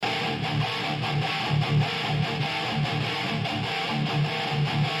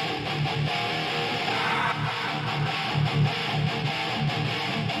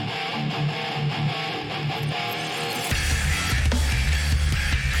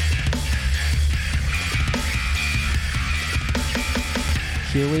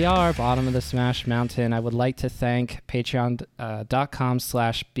Here we are, bottom of the Smash Mountain. I would like to thank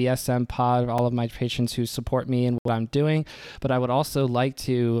patreon.com/BSMpod, all of my patrons who support me and what I'm doing. But I would also like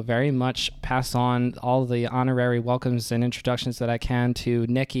to very much pass on all the honorary welcomes and introductions that I can to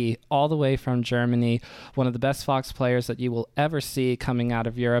Nikki, all the way from Germany, one of the best Fox players that you will ever see coming out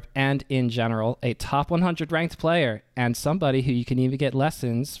of Europe and in general, a top 100 ranked player, and somebody who you can even get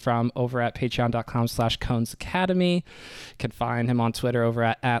lessons from over at patreon.com/Cones Academy. You can find him on Twitter over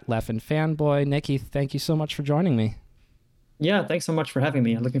at LeffenFanboy. Nikki, thank you so much for joining me. Yeah, thanks so much for having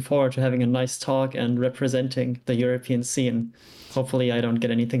me. I'm looking forward to having a nice talk and representing the European scene. Hopefully I don't get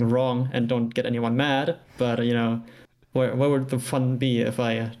anything wrong and don't get anyone mad, but where would the fun be if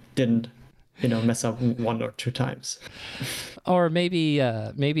I didn't mess up one or two times? Or maybe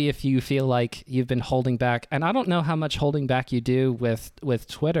if you feel like you've been holding back, and I don't know how much holding back you do with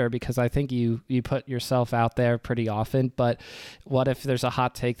Twitter, because I think you put yourself out there pretty often, but what if there's a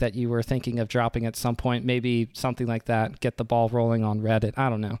hot take that you were thinking of dropping at some point, maybe something like that, get the ball rolling on Reddit? I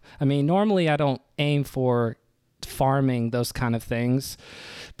don't know. I mean, normally I don't aim for farming those kind of things,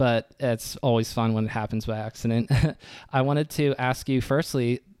 but it's always fun when it happens by accident. I wanted to ask you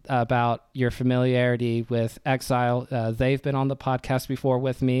firstly about your familiarity with Exile. They've been on the podcast before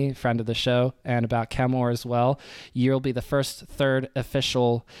with me, friend of the show, and about Kemor as well. You'll be the third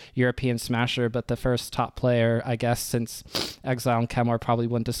official European Smasher, but the first top player, I guess, since Exile and Kemor probably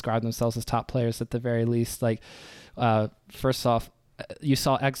wouldn't describe themselves as top players at the very least. First off, you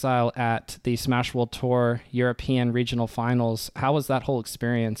saw Exile at the Smash World Tour European Regional Finals. How was that whole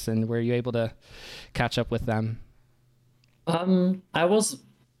experience, and were you able to catch up with them?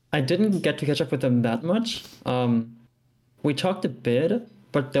 I didn't get to catch up with them that much. We talked a bit,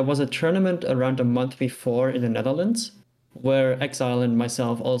 but there was a tournament around a month before in the Netherlands where Exile and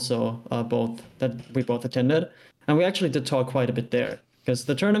myself also we both attended. And we actually did talk quite a bit there, because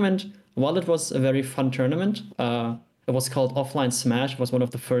the tournament, while it was a very fun tournament, it was called Offline Smash. It was one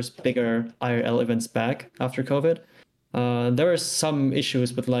of the first bigger IRL events back after COVID. There were some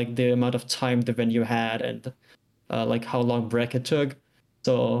issues with the amount of time the venue had and how long bracket took.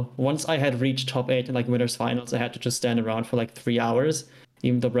 So once I had reached top 8 in winners finals, I had to just stand around for 3 hours,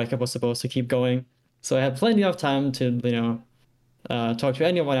 even though bracket was supposed to keep going. So I had plenty of time to talk to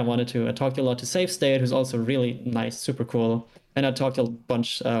anyone I wanted to. I talked a lot to Safe State, who's also really nice, super cool, and I talked a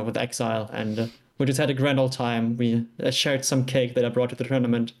bunch with Exile, and we just had a grand old time. We shared some cake that I brought to the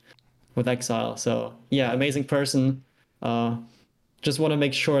tournament with Exile. So yeah, amazing person. Just want to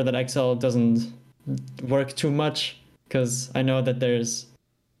make sure that Exile doesn't work too much, because I know that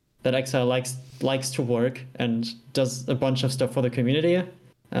Exile likes to work and does a bunch of stuff for the community.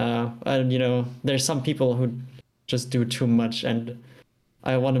 And there's some people who just do too much, and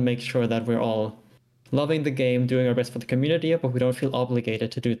I want to make sure that we're all loving the game, doing our best for the community, but we don't feel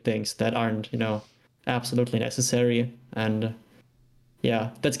obligated to do things that aren't, absolutely necessary. And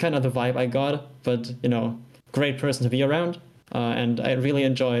yeah, that's kind of the vibe I got, but great person to be around. And I really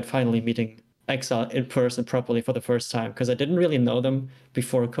enjoyed finally meeting Exile in person properly for the first time, because I didn't really know them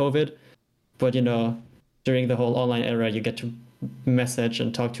before COVID, but during the whole online era you get to message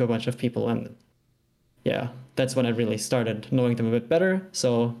and talk to a bunch of people, and yeah, that's when I really started knowing them a bit better.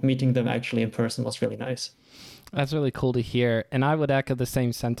 So meeting them actually in person was really nice. That's really cool to hear, and I would echo the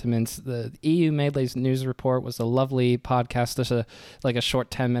same sentiments. The EU Melee's news report was a lovely podcast, just a short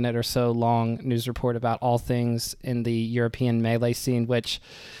 10-minute or so long news report about all things in the European Melee scene, which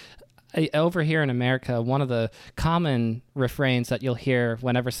over here in America, one of the common refrains that you'll hear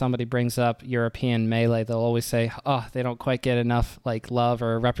whenever somebody brings up European Melee, they'll always say, oh, they don't quite get enough love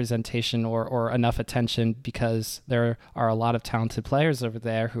or representation or enough attention, because there are a lot of talented players over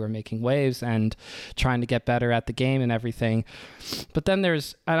there who are making waves and trying to get better at the game and everything. But then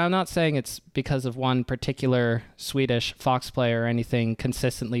and I'm not saying it's because of one particular Swedish Fox player or anything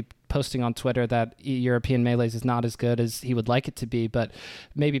consistently posting on Twitter that European Melees is not as good as he would like it to be, but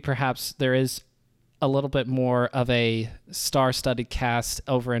maybe perhaps there is a little bit more of a star-studded cast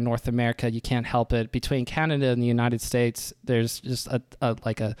over in North America. You can't help it. Between Canada and the United States, there's just a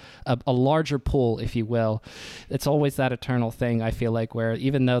larger pool, if you will. It's always that eternal thing, I feel like, where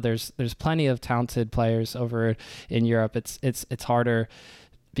even though there's plenty of talented players over in Europe, it's harder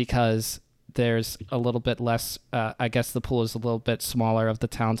because there's a little bit less, I guess the pool is a little bit smaller of the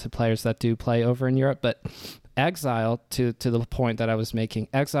talented players that do play over in Europe. But Exile, to the point that I was making,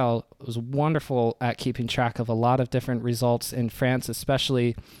 Exile was wonderful at keeping track of a lot of different results in France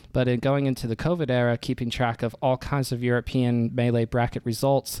especially, but in going into the COVID era, keeping track of all kinds of European Melee bracket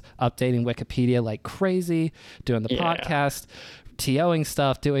results, updating Wikipedia like crazy, doing the podcast, TOing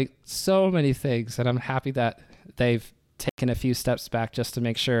stuff, doing so many things. And I'm happy that they've taken a few steps back just to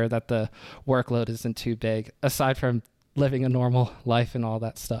make sure that the workload isn't too big, aside from living a normal life and all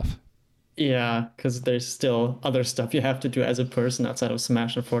that stuff. Yeah, because there's still other stuff you have to do as a person outside of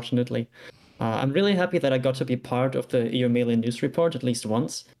Smash, unfortunately. I'm really happy that I got to be part of the EU Melee news report at least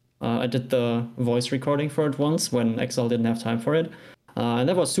once. I did the voice recording for it once when Exile didn't have time for it. And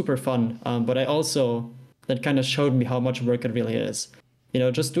that was super fun. But that kind of showed me how much work it really is.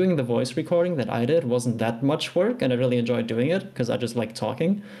 Just doing the voice recording that I did wasn't that much work, and I really enjoyed doing it because I just like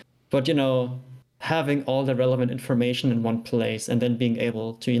talking. But, having all the relevant information in one place and then being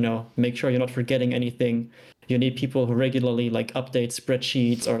able to, make sure you're not forgetting anything. You need people who regularly like update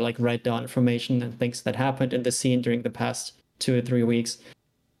spreadsheets or like write down information and things that happened in the scene during the past 2 or 3 weeks.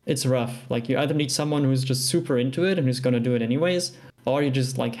 It's rough. Like you either need someone who's just super into it and who's going to do it anyways, or you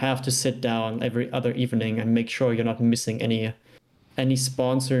just like have to sit down every other evening and make sure you're not missing any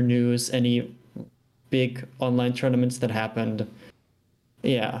sponsor news, any big online tournaments that happened.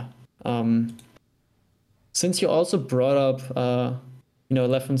 Yeah. Since you also brought up,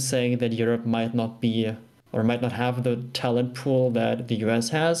 Leffen saying that Europe might not be or might not have the talent pool that the US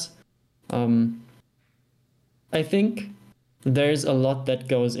has, I think there's a lot that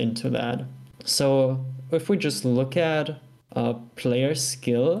goes into that. So if we just look at player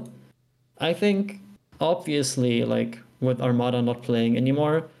skill, I think obviously, like with Armada not playing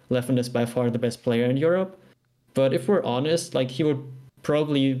anymore, Leffen is by far the best player in Europe. But if we're honest, like he would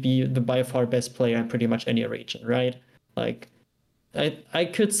probably be the by far best player in pretty much any region, right? Like I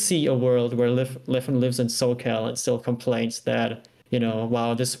could see a world where Leffen lives in SoCal and still complains that,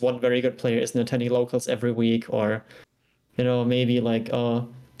 wow, this one very good player isn't attending locals every week, or, maybe like, oh,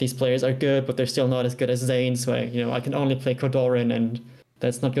 these players are good, but they're still not as good as Zane, so I can only play Kodorin and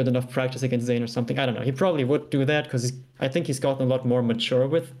that's not good enough practice against Zane or something. I don't know. He probably would do that because I think he's gotten a lot more mature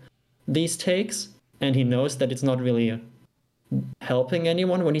with these takes, and he knows that it's not really helping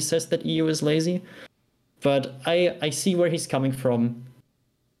anyone when he says that EU is lazy. But I see where he's coming from,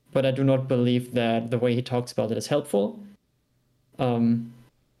 but I do not believe that the way he talks about it is helpful.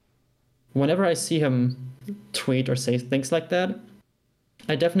 Whenever I see him tweet or say things like that,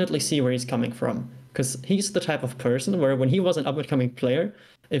 I definitely see where he's coming from. Because he's the type of person where when he was an up-and-coming player,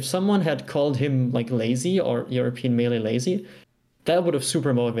 if someone had called him like lazy or European Melee lazy, that would have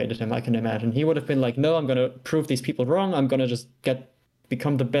super motivated him, I can imagine. He would have been like, no, I'm going to prove these people wrong. I'm going to just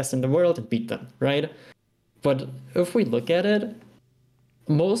become the best in the world and beat them, right? But if we look at it,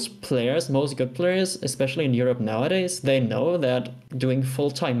 most good players, especially in Europe nowadays, they know that doing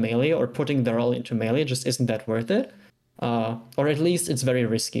full-time Melee or putting their all into Melee just isn't that worth it. Or at least it's very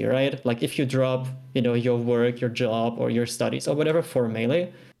risky, right? Like if you drop, your work, your job, or your studies or whatever for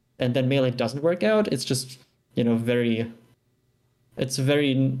Melee, and then Melee doesn't work out, it's just, it's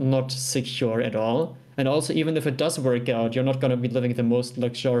very not secure at all. And also, even if it does work out, you're not going to be living the most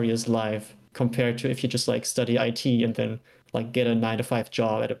luxurious life compared to if you just like study IT and then like get a 9-to-5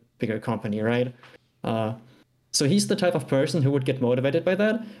 job at a bigger company, right? So he's the type of person who would get motivated by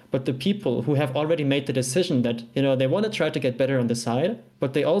that. But the people who have already made the decision that, they want to try to get better on the side,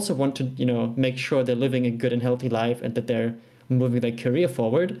 but they also want to, make sure they're living a good and healthy life and that they're moving their career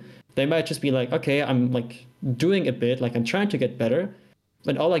forward, they might just be like, okay, I'm like doing a bit, like I'm trying to get better.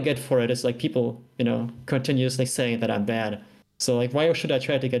 And all I get for it is like people, continuously saying that I'm bad. So like, why should I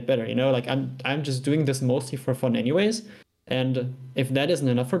try to get better? Like I'm just doing this mostly for fun anyways. And if that isn't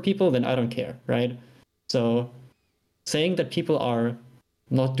enough for people, then I don't care, right? So saying that people are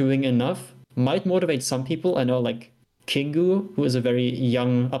not doing enough might motivate some people. I know like Kingu, who is a very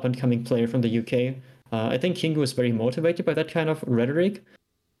young up-and-coming player from the UK. I think Kingu is very motivated by that kind of rhetoric.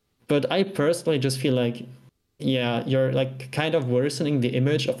 But I personally just feel like, yeah, you're like kind of worsening the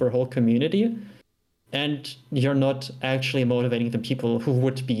image of our whole community. And you're not actually motivating the people who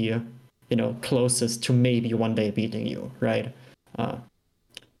would be, closest to maybe one day beating you, right?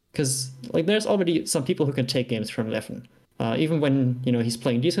 Because like there's already some people who can take games from Leffen. Even when he's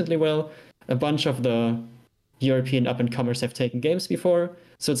playing decently well, a bunch of the European up-and-comers have taken games before,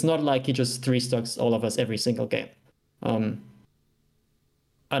 so it's not like he just three-stocks all of us every single game.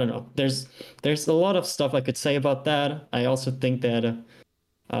 I don't know. There's a lot of stuff I could say about that. I also think that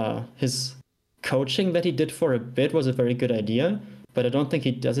his coaching that he did for a bit was a very good idea, but I don't think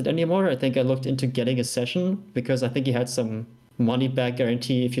he does it anymore. I think I looked into getting a session because I think he had some money back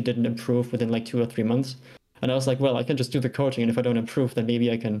guarantee if you didn't improve within like 2 or 3 months. And I was like, well, I can just do the coaching, and if I don't improve, then maybe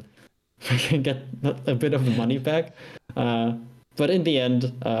I can get a bit of the money back. But in the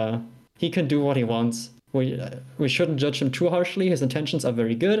end, he can do what he wants. We shouldn't judge him too harshly. His intentions are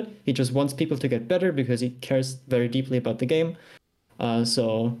very good. He just wants people to get better because he cares very deeply about the game.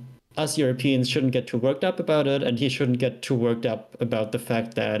 So us Europeans shouldn't get too worked up about it, and he shouldn't get too worked up about the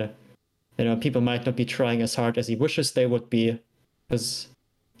fact that, people might not be trying as hard as he wishes they would be, because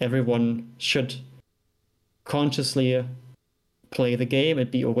everyone should consciously play the game and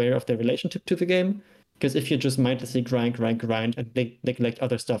be aware of their relationship to the game. Because if you just mindlessly grind, and neglect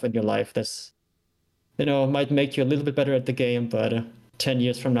other stuff in your life, that's, might make you a little bit better at the game, but 10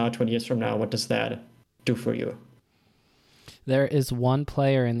 years from now, 20 years from now, what does that do for you? There is one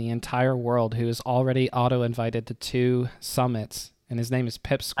player in the entire world who is already auto-invited to 2 summits, and his name is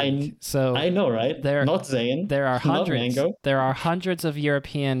Pipsqueak. So I know, right? Not Zane. There are hundreds. Mango. There are hundreds of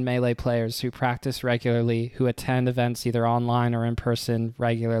European Melee players who practice regularly, who attend events either online or in person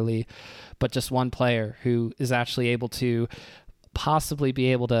regularly, but just one player who is actually able to possibly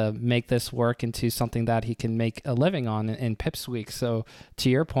be able to make this work into something that he can make a living on in Pipsqueak. So to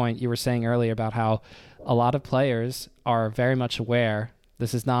your point, you were saying earlier about how a lot of players are very much aware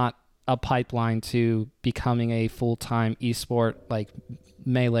this is not a pipeline to becoming a full-time esport like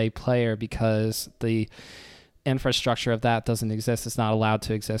Melee player, because the infrastructure of that doesn't exist. It's not allowed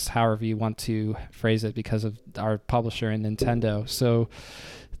to exist, however you want to phrase it, because of our publisher and Nintendo. So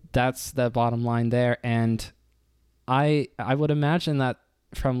that's the bottom line there. And I would imagine that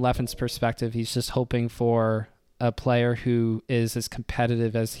from Leffen's perspective, he's just hoping for a player who is as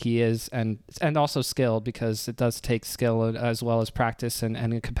competitive as he is, and also skilled, because it does take skill as well as practice and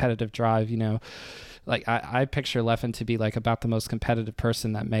a competitive drive. Like I picture Leffen to be like about the most competitive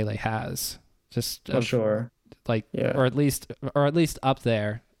person that Melee has. Just for sure. Like, yeah. or at least up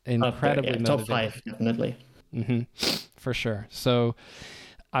there. Incredibly motivated. Top 5, definitely. For sure. So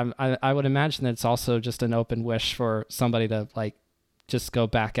I would imagine that it's also just an open wish for somebody to like just go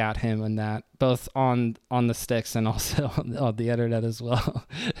back at him, and that both on the sticks and also on the internet as well.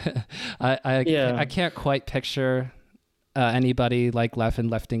 I can't quite picture anybody like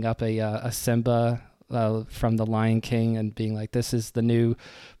Leffen lifting up a Simba from the Lion King and being like, this is the new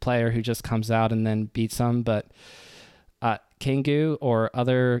player who just comes out and then beats him. But Kingu or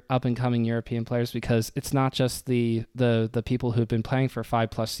other up-and-coming European players, because it's not just the people who've been playing for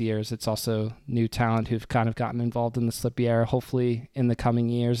 5+ years, it's also new talent who've kind of gotten involved in the Slippi era. Hopefully in the coming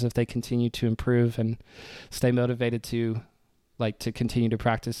years, if they continue to improve and stay motivated to continue to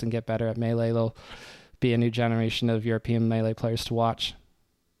practice and get better at Melee, there'll be a new generation of European Melee players to watch.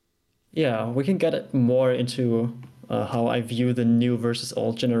 Yeah, we can get more into how I view the new versus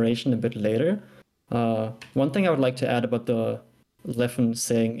old generation a bit later. One thing I would like to add about the Leffen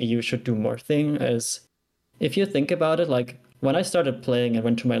saying you should do more thing is, if you think about it, like when I started playing, I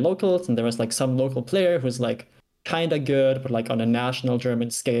went to my locals and there was like some local player who's like kind of good, but like on a national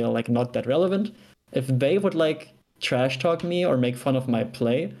German scale, like not that relevant. If they would like trash talk me or make fun of my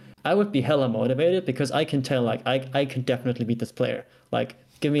play, I would be hella motivated, because I can tell like I can definitely beat this player. Like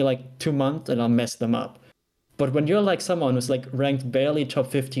give me like 2 months and I'll mess them up. But when you're like someone who's like ranked barely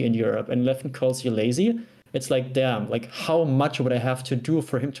top 50 in Europe and Leffen calls you lazy, it's like, damn, like how much would I have to do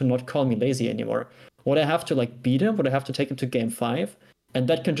for him to not call me lazy anymore? Would I have to like beat him? Would I have to take him to game 5? And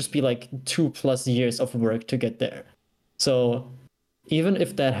that can just be like 2+ years of work to get there. So even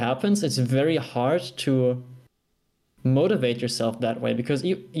if that happens, it's very hard to motivate yourself that way, because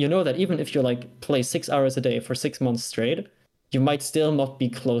you know that even if you like play 6 hours a day for 6 months straight, you might still not be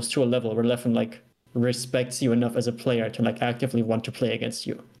close to a level where Leffen like respects you enough as a player to like actively want to play against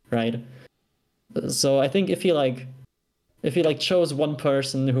you, right? So I think if he chose one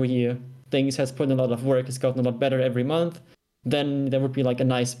person who he thinks has put in a lot of work, has gotten a lot better every month, then there would be like a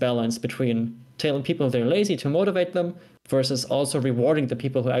nice balance between telling people they're lazy to motivate them versus also rewarding the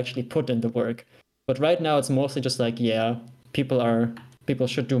people who actually put in the work. But right now it's mostly just like, yeah, people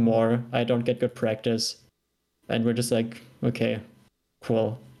should do more. I don't get good practice. And we're just like, okay,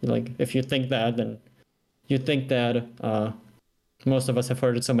 cool. Like, if you think that, then you think that most of us have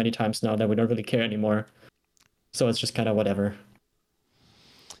heard it so many times now that we don't really care anymore. So it's just kind of whatever.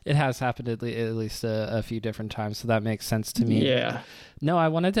 It has happened at least a few different times, so that makes sense to me. Yeah. No, I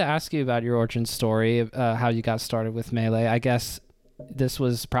wanted to ask you about your origin story, how you got started with Melee. I guess this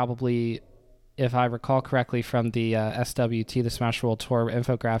was probably, if I recall correctly, from the SWT, the Smash World Tour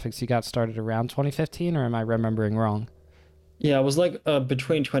infographics, you got started around 2015, or am I remembering wrong? Yeah, it was like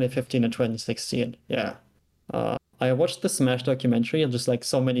between 2015 and 2016. Yeah. I watched the Smash documentary, and just like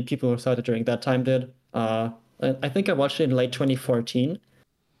so many people who started during that time did. I think I watched it in late 2014.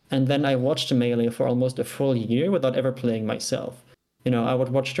 And then I watched Melee for almost a full year without ever playing myself. I would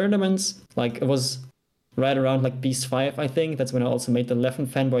watch tournaments. Like, it was right around like Beast 5, I think. That's when I also made the Leffen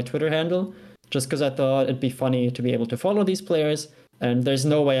Fanboy Twitter handle, just because I thought it'd be funny to be able to follow these players. And there's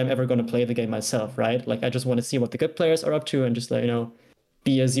no way I'm ever going to play the game myself, right? Like, I just want to see what the good players are up to and just,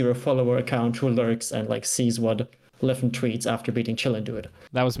 be a zero follower account who lurks and like sees what Leffen tweets after beating Chillin Dude.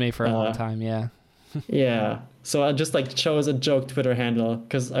 That was me for a long time, yeah. Yeah. So I just like chose a joke Twitter handle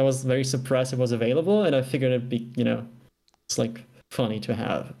because I was very surprised it was available, and I figured it'd be, it's like funny to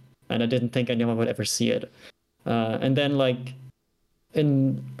have, and I didn't think anyone would ever see it. And then like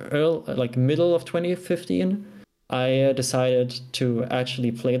in middle of 2015, I decided to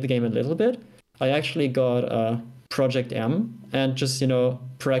actually play the game a little bit. I actually got Project M and just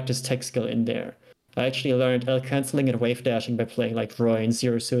practice tech skill in there. I actually learned L canceling and wave dashing by playing like Roy and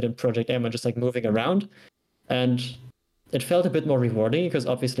Zero Suit and Project M and just like moving around. And it felt a bit more rewarding because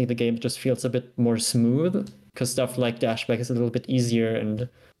obviously the game just feels a bit more smooth because stuff like dashback is a little bit easier, and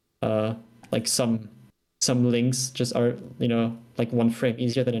like some links just are like 1 frame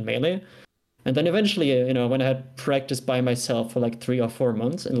easier than in Melee. And then eventually, when I had practiced by myself for like 3 or 4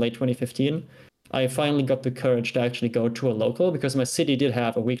 months in late 2015, I finally got the courage to actually go to a local because my city did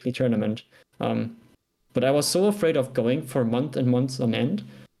have a weekly tournament. But I was so afraid of going for months and months on end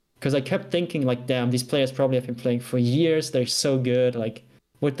because I kept thinking like, damn, these players probably have been playing for years. They're so good. Like,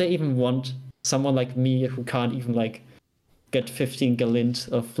 would they even want someone like me who can't even like get 15 galint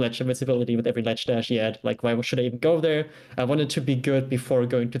of ledge invincibility with every ledge dash yet? Like, why should I even go there? I wanted to be good before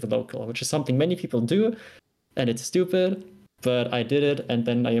going to the local, which is something many people do, and it's stupid, but I did it, and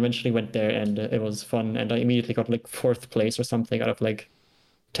then I eventually went there, and it was fun, and I immediately got like 4th place or something out of like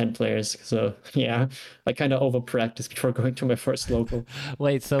 10 players. So yeah, I kind of over practiced before going to my first local.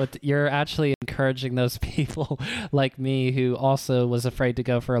 Wait, so you're actually encouraging those people like me who also was afraid to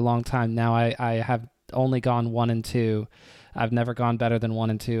go for a long time. Now I have only gone 1 and 2. I've never gone better than 1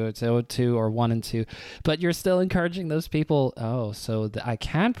 and 2. It's 0-2 or 1 and 2. But you're still encouraging those people. Oh, so I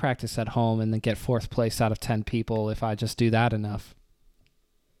can practice at home and then get 4th place out of 10 people if I just do that enough.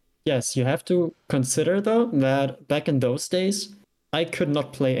 Yes, you have to consider though that back in those days, I could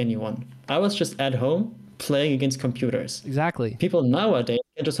not play anyone. I was just at home playing against computers. Exactly. People nowadays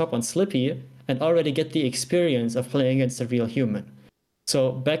can just hop on Slippy and already get the experience of playing against a real human.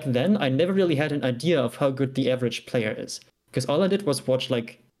 So back then, I never really had an idea of how good the average player is, because all I did was watch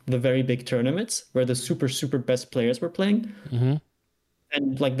like the very big tournaments where the super, super best players were playing. Mm-hmm.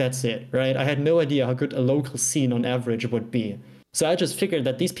 And like, that's it, right? I had no idea how good a local scene on average would be. So I just figured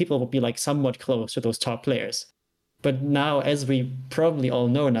that these people would be like somewhat close to those top players. But now, as we probably all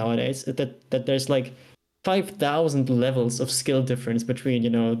know nowadays, that there's like 5,000 levels of skill difference between,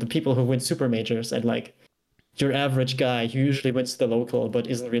 the people who win super majors and like your average guy who usually wins the local but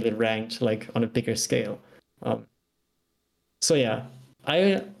isn't really ranked like on a bigger scale. So yeah,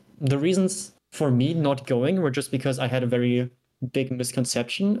 the reasons for me not going were just because I had a very big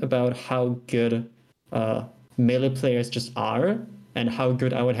misconception about how good Melee players just are and how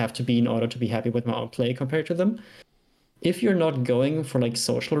good I would have to be in order to be happy with my own play compared to them. If you're not going for like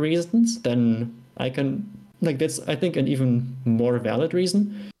social reasons, then I can like that's I think an even more valid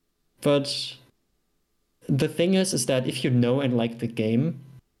reason. But the thing is that if you know and like the game,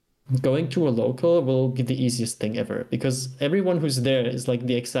 going to a local will be the easiest thing ever because everyone who's there is like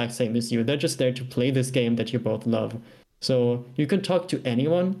the exact same as you. They're just there to play this game that you both love. So you can talk to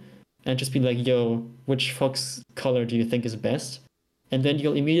anyone and just be like, yo, which fox color do you think is best? And then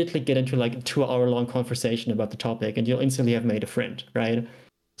you'll immediately get into like a 2-hour-long conversation about the topic and you'll instantly have made a friend, right?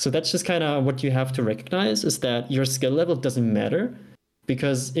 So that's just kind of what you have to recognize is that your skill level doesn't matter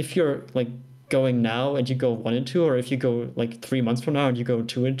because if you're like going now and you go 1 and 2, or if you go like 3 months from now and you go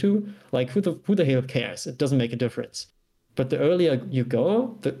 2 and 2, like who the hell cares? It doesn't make a difference. But the earlier you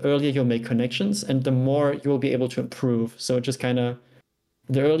go, the earlier you'll make connections and the more you'll be able to improve. So it just kind of,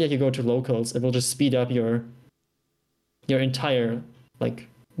 the earlier you go to locals, it will just speed up your entire like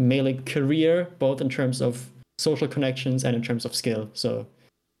Melee career, both in terms of social connections and in terms of skill. So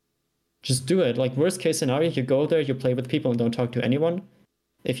just do it. Like worst case scenario, you go there, you play with people and don't talk to anyone.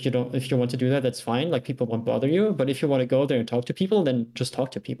 If you want to do that, that's fine. Like people won't bother you. But if you want to go there and talk to people, then just talk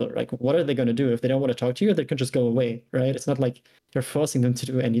to people. Like what are they going to do? If they don't want to talk to you, they can just go away, right? It's not like you're forcing them to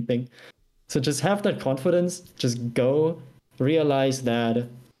do anything. So just have that confidence. Just go. Realize that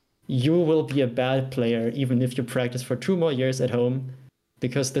you will be a bad player even if you practice for 2 more years at home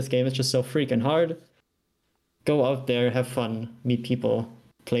because this game is just so freaking hard. Go out there, have fun, meet people,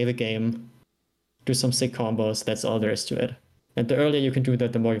 play the game, do some sick combos. That's all there is to it. And the earlier you can do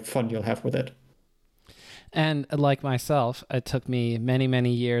that, the more fun you'll have with it. And like myself, it took me many,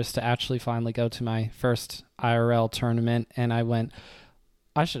 many years to actually finally go to my first IRL tournament. And I went,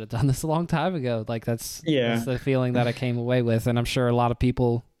 I should have done this a long time ago. Like that's the feeling that I came away with. And I'm sure a lot of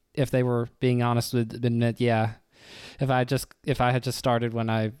people, if they were being honest, would admit, yeah, if I had just started when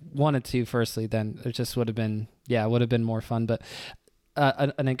I wanted to firstly, then it just would have been more fun. But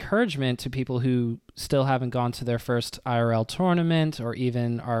an encouragement to people who still haven't gone to their first IRL tournament, or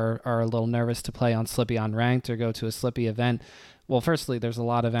even are a little nervous to play on Slippy Unranked or go to a Slippy event. Well, firstly, there's a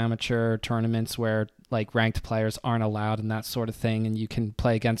lot of amateur tournaments where like ranked players aren't allowed and that sort of thing, and you can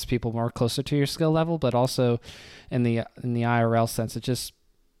play against people more closer to your skill level. But also in the IRL sense, it just,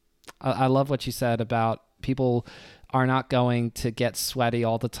 I love what you said about people are not going to get sweaty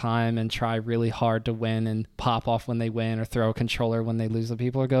all the time and try really hard to win and pop off when they win or throw a controller when they lose. The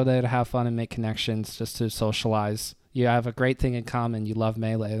people go there to have fun and make connections, just to socialize. You have a great thing in common. You love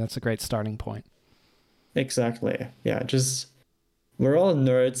Melee. That's a great starting point. Exactly. Yeah, just we're all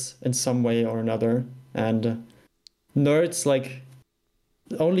nerds in some way or another, and nerds, like,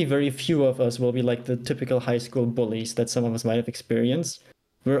 only very few of us will be like the typical high school bullies that some of us might have experienced.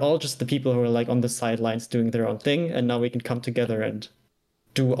 We're all just the people who are like on the sidelines doing their own thing, and now we can come together and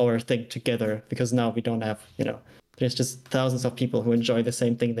do our thing together, because now we don't have, there's just thousands of people who enjoy the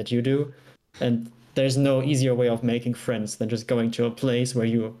same thing that you do, and there's no easier way of making friends than just going to a place where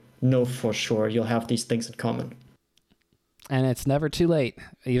you know for sure you'll have these things in common. And it's never too late,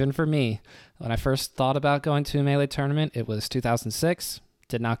 even for me. When I first thought about going to a Melee tournament, it was 2006.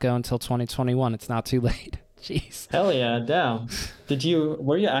 Did not go until 2021. It's not too late. Jeez. Hell yeah, damn.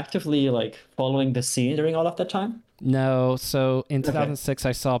 Were you actively like following the scene during all of that time? No. So in Okay. 2006,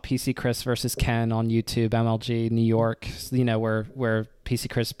 I saw PC Chris versus Ken on YouTube, MLG New York, where PC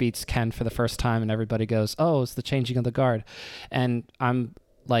Chris beats Ken for the first time and everybody goes, oh, it's the changing of the guard. And I'm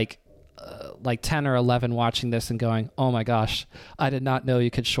like 10 or 11 watching this and going, oh my gosh, I did not know you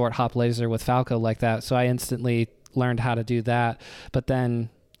could short hop laser with Falco like that. So I instantly learned how to do that. But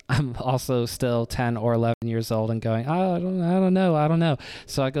then I'm also still 10 or 11 years old and going, oh, I don't know.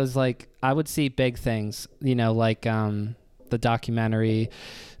 So I goes like, I would see big things, like the documentary,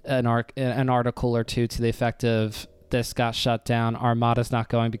 an article or two to the effect of this got shut down, Armada's not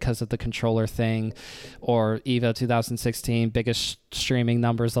going because of the controller thing, or Evo 2016, biggest streaming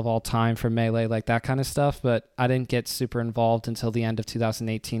numbers of all time for Melee, like that kind of stuff. But I didn't get super involved until the end of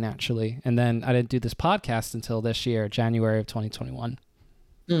 2018, actually. And then I didn't do this podcast until this year, January of 2021.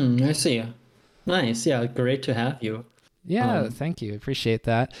 I see. Nice. Yeah, great to have you. Yeah, thank you. Appreciate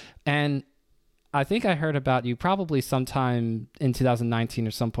that. And I think I heard about you probably sometime in 2019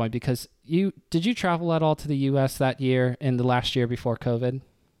 or some point, because did you travel at all to the US that year, in the last year before COVID?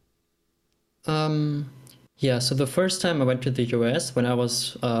 Yeah, so the first time I went to the US, when I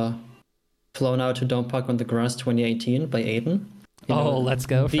was flown out to Dome Park on the Grass 2018 by Aiden. Let's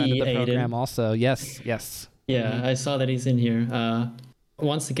go. Friend of the Aiden. program also. Yes. Yeah, I saw that he's in here.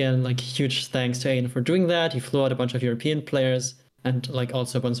 Once again, like, huge thanks to Aiden for doing that. He flew out a bunch of European players and like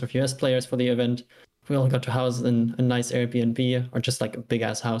also a bunch of US players for the event. We all got to house in a nice Airbnb, or just like a big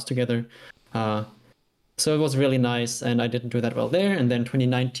ass house together. So it was really nice, and I didn't do that well there. And then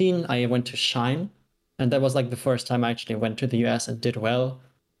 2019, I went to Shine, and that was like the first time I actually went to the US and did well,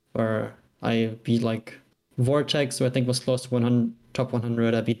 where I beat like Vortex, who I think was close to top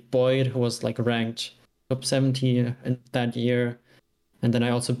 100. I beat Boyd, who was like ranked top 70 in that year. And then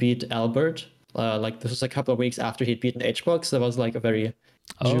I also beat Albert. Like, this was a couple of weeks after he'd beaten HBox. So that was like a very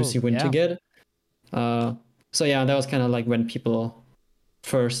juicy win to get. So yeah, that was kind of like when people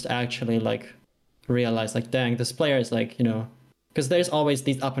first actually like realized, like, dang, this player is like, because there's always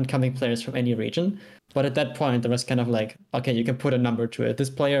these up and coming players from any region. But at that point, there was kind of like, okay, you can put a number to it.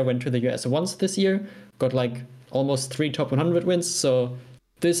 This player went to the US once this year, got like almost 3 top 100 wins. So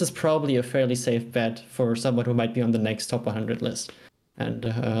this is probably a fairly safe bet for someone who might be on the next top 100 list. And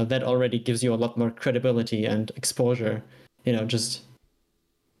that already gives you a lot more credibility and exposure, just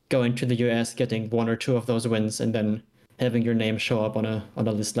going to the US, getting 1 or 2 of those wins, and then having your name show up on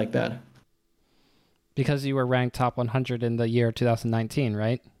a list like that. Because you were ranked top 100 in the year 2019,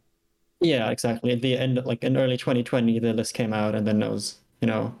 right? Yeah, exactly. At the end, like in early 2020, the list came out, and then it was,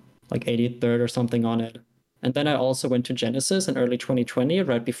 like 83rd or something on it. And then I also went to Genesis in early 2020,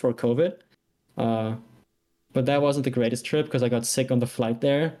 right before COVID. But that wasn't the greatest trip because I got sick on the flight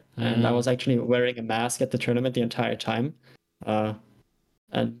there, and I was actually wearing a mask at the tournament the entire time.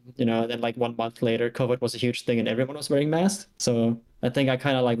 And then like 1 month later, COVID was a huge thing and everyone was wearing masks. So I think I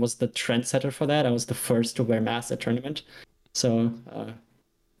kind of like was the trendsetter for that. I was the first to wear masks at tournament. So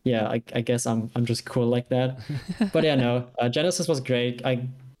yeah, I guess I'm just cool like that. But yeah, no, Genesis was great. I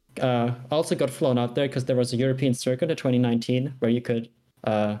also got flown out there because there was a European circuit in 2019 where you could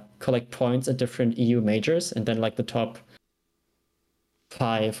collect points at different EU majors, and then like the top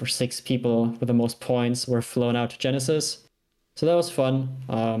 5 or 6 people with the most points were flown out to Genesis. So that was fun.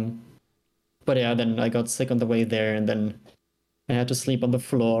 But yeah, then I got sick on the way there, and then I had to sleep on the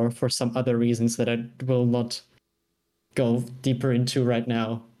floor for some other reasons that I will not go deeper into right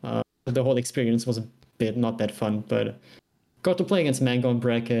now. The whole experience was a bit not that fun, but got to play against Mango in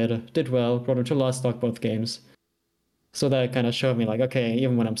bracket, did well, brought him to last stock both games. So that kind of showed me like, okay,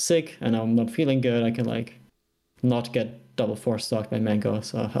 even when I'm sick and I'm not feeling good, I can like not get double four stocked by Mango.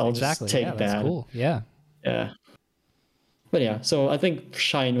 So I'll just take Yeah, that's that. cool. Yeah. Yeah. But yeah, so I think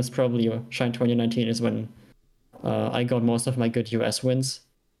Shine 2019 is when I got most of my good US wins.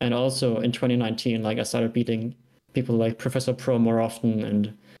 And also in 2019, like I started beating people like Professor Pro more often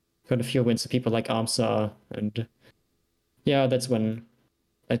and got a few wins to people like Amsa. And yeah, that's when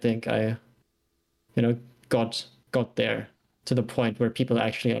I think I, you know, got there to the point where people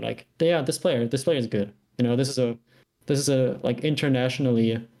actually are like, yeah, this player is good. You know, this is a like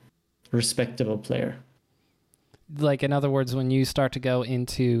internationally respectable player. Like, in other words, when you start to go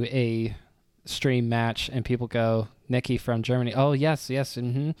into a stream match and people go, Nikki from Germany, oh yes,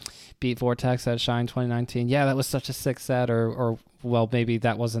 beat Vortex at Shine 2019. Yeah, that was such a sick set. Or well, maybe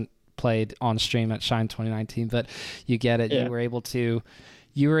that wasn't played on stream at Shine 2019, but you get it. Yeah. You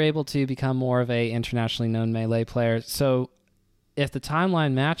were able to become more of a internationally known Melee player. So if the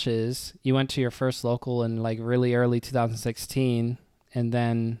timeline matches, you went to your first local in like really early 2016. And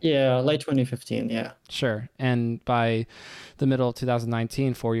then late 2015, yeah. Sure. And by the middle of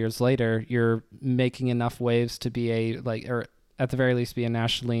 2019, 4 years later, you're making enough waves to be or at the very least be a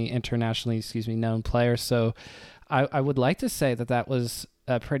internationally known player. So I would like to say that was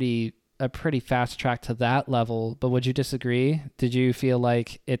a pretty fast track to that level, but would you disagree? Did you feel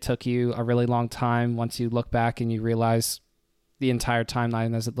like it took you a really long time once you look back and you realize the entire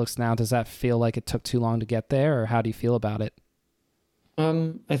timeline as it looks now? Does that feel like it took too long to get there, or how do you feel about it?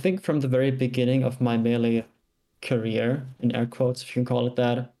 I think from the very beginning of my Melee career, in air quotes, if you can call it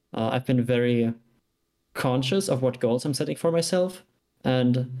that, I've been very conscious of what goals I'm setting for myself.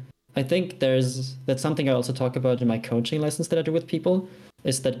 And I think that's something I also talk about in my coaching lessons that I do with people,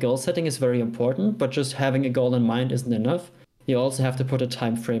 is that goal setting is very important, but just having a goal in mind isn't enough. You also have to put a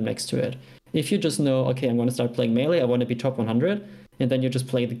time frame next to it. If you just know, okay, I'm going to start playing Melee, I want to be top 100, and then you just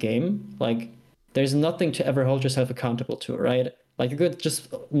play the game, like, there's nothing to ever hold yourself accountable to, right? Like, you could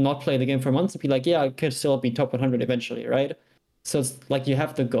just not play the game for months and be like, yeah, I could still be top 100 eventually, right? So it's like you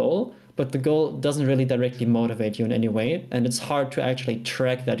have the goal, but the goal doesn't really directly motivate you in any way. And it's hard to actually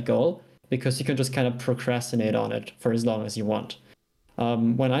track that goal because you can just kind of procrastinate on it for as long as you want.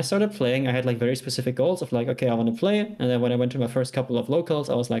 When I started playing, I had like very specific goals of like, okay, I want to play. And then when I went to my first couple of locals,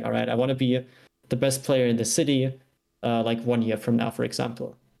 I was like, all right, I want to be the best player in the city, like 1 year from now, for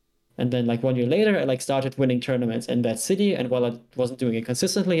example. And then like 1 year later, I like started winning tournaments in that city. And while I wasn't doing it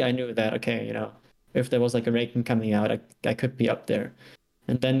consistently, I knew that, okay, if there was like a ranking coming out, I could be up there.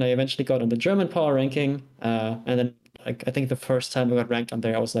 And then I eventually got on the German power ranking. And then like, I think the first time I got ranked on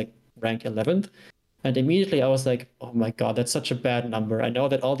there, I was like ranked 11th. And immediately I was like, oh my God, that's such a bad number. I know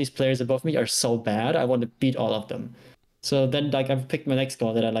that all these players above me are so bad. I want to beat all of them. So then like I've picked my next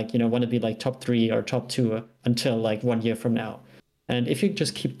goal that I like, want to be like top 3 or top 2 until like 1 year from now. And if you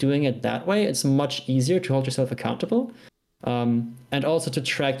just keep doing it that way, it's much easier to hold yourself accountable. And also to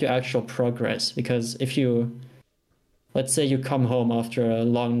track your actual progress. Because if let's say you come home after a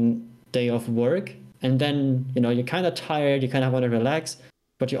long day of work, and then, you're kind of tired, you kind of want to relax,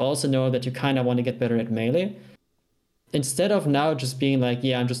 but you also know that you kind of want to get better at Melee. Instead of now just being like,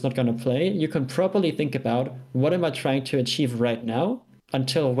 yeah, I'm just not going to play, you can properly think about what am I trying to achieve right now?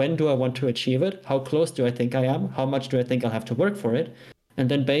 Until when do I want to achieve it? How close do I think I am? How much do I think I'll have to work for it? And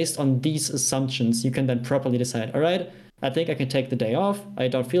then based on these assumptions, you can then properly decide, all right, I think I can take the day off. I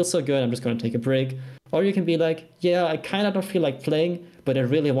don't feel so good. I'm just going to take a break. Or you can be like, yeah, I kind of don't feel like playing, but I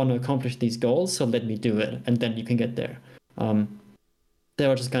really want to accomplish these goals, so let me do it. And then you can get there. There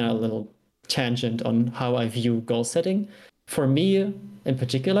was just kind of a little tangent on how I view goal setting. For me, in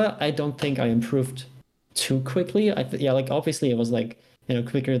particular, I don't think I improved too quickly. Like obviously it was like,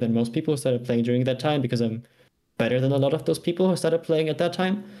 quicker than most people who started playing during that time because I'm better than a lot of those people who started playing at that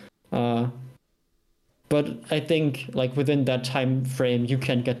time. But I think like within that time frame, you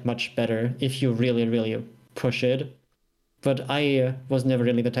can get much better if you really, really push it. But I was never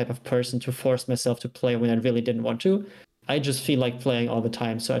really the type of person to force myself to play when I really didn't want to. I just feel like playing all the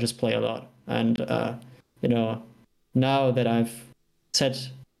time, so I just play a lot. And now that I've set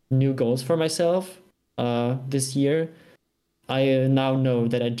new goals for myself this year, I now know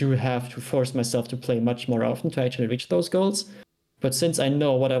that I do have to force myself to play much more often to actually reach those goals. But since I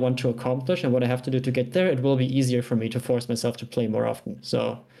know what I want to accomplish and what I have to do to get there, it will be easier for me to force myself to play more often.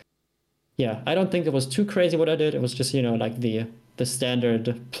 So yeah, I don't think it was too crazy what I did. It was just, like the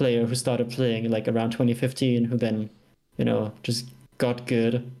standard player who started playing like around 2015, who then, just got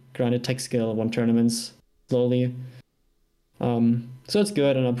good, grinded tech skill, won tournaments slowly. So it's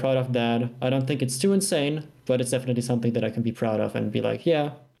good, and I'm proud of that. I don't think it's too insane, but it's definitely something that I can be proud of and be like,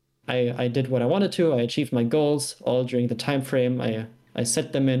 yeah, I did what I wanted to. I achieved my goals all during the time frame I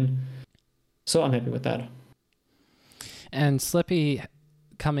set them in. So I'm happy with that. And Slippy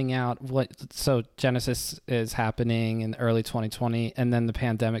coming out, so Genesis is happening in early 2020, and then the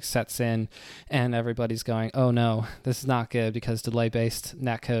pandemic sets in and everybody's going, oh no, this is not good, because delay-based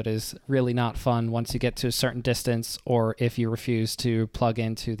netcode is really not fun once you get to a certain distance, or if you refuse to plug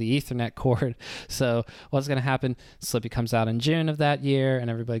into the Ethernet cord. So what's going to happen? Slippy comes out in June of that year and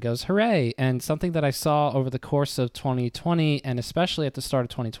everybody goes hooray. And something that I saw over the course of 2020 and especially at the start of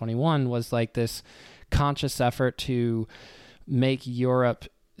 2021 was like this conscious effort to make Europe,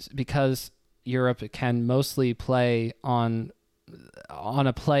 because Europe can mostly play on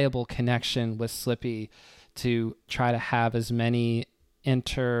a playable connection with Slippy, to try to have as many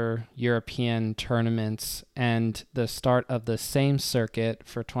inter-European tournaments. And the start of the same circuit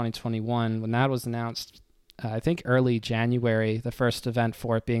for 2021, when that was announced, I think early January, the first event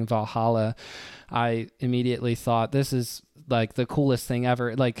for it being Valhalla, I immediately thought, this is like the coolest thing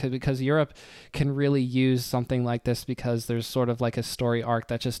ever, like, because Europe can really use something like this, because there's sort of like a story arc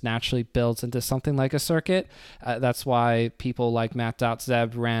that just naturally builds into something like a circuit. That's why people like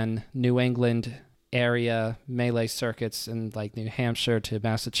Matt.Zeb ran New England area Melee circuits in like New Hampshire to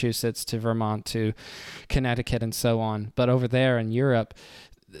Massachusetts to Vermont to Connecticut and so on. But over there in Europe,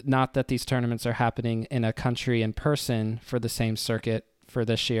 not that these tournaments are happening in a country in person for the same circuit for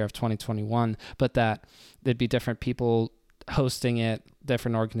this year of 2021, but that there'd be different people hosting it,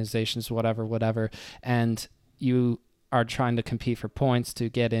 different organizations, whatever, and you are trying to compete for points to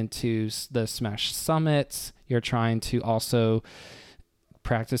get into the Smash Summits. You're trying to also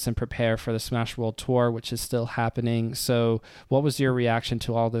practice and prepare for the Smash World Tour, which is still happening. So what was your reaction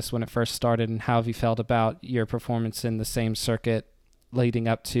to all this when it first started, and how have you felt about your performance in the same circuit leading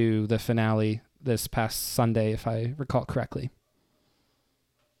up to the finale this past Sunday, if I recall correctly?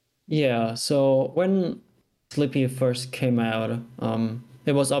 Yeah, so when Slippy first came out,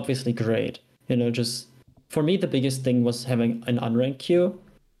 it was obviously great. Just for me, the biggest thing was having an unranked queue,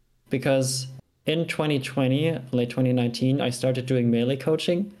 because in 2020, late 2019, I started doing Melee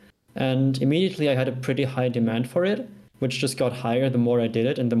coaching, and immediately I had a pretty high demand for it, which just got higher the more I did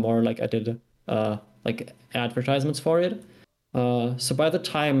it and the more like I did like advertisements for it. So by the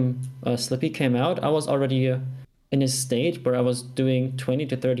time Slippy came out, I was already in a stage where I was doing 20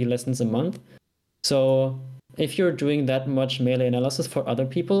 to 30 lessons a month. So if you're doing that much Melee analysis for other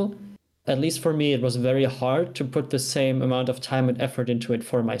people, at least for me, it was very hard to put the same amount of time and effort into it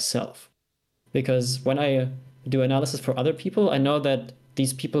for myself. Because when I do analysis for other people, I know that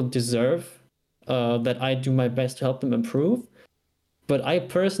these people deserve that I do my best to help them improve. But I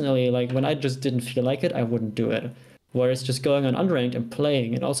personally, like, when I just didn't feel like it, I wouldn't do it. Whereas just going on Unranked and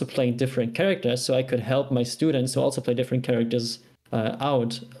playing, and also playing different characters, so I could help my students who also play different characters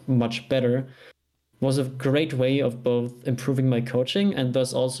out much better, was a great way of both improving my coaching and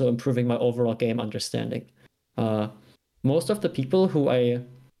thus also improving my overall game understanding. Most of the people who I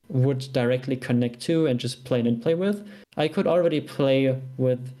would directly connect to and just play and play with, I could already play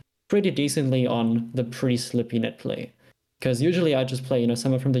with pretty decently on the pre-Slippy net play. Because usually I just play,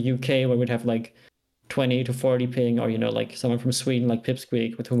 someone from the UK where we'd have like 20 to 40 ping, or, like someone from Sweden like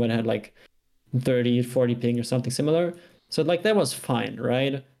Pipsqueak with whom I had like 30, 40 ping or something similar. So like that was fine,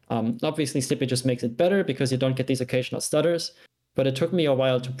 right? Obviously, Slippy just makes it better because you don't get these occasional stutters, but it took me a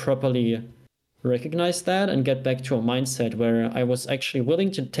while to properly recognize that and get back to a mindset where I was actually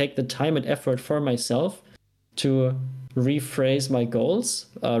willing to take the time and effort for myself to rephrase my goals,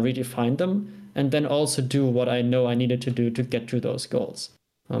 redefine them, and then also do what I know I needed to do to get to those goals.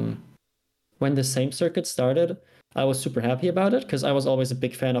 When the same circuit started, I was super happy about it because I was always a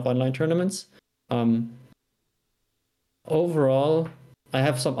big fan of online tournaments. Overall, I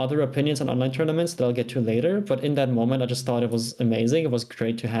have some other opinions on online tournaments that I'll get to later, but in that moment, I just thought it was amazing. It was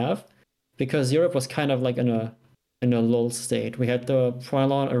great to have, because Europe was kind of like in a lull state. We had the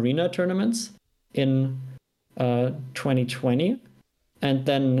Poilon Arena tournaments in 2020, and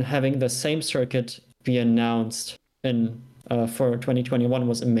then having the same circuit be announced in for 2021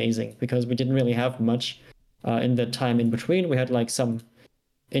 was amazing, because we didn't really have much in the time in between. We had like some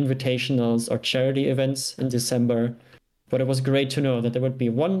invitationals or charity events in December. But it was great to know that there would be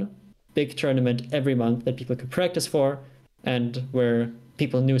one big tournament every month that people could practice for, and where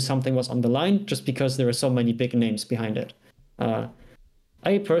people knew something was on the line just because there were so many big names behind it.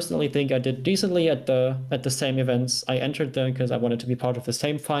 I personally think I did decently at the same events. I entered them because I wanted to be part of the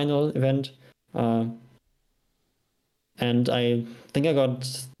same final event. And I think I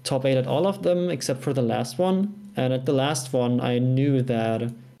got top 8 at all of them except for the last one. and at the last one, I knew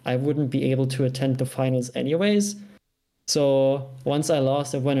that I wouldn't be able to attend the finals anyways. So once I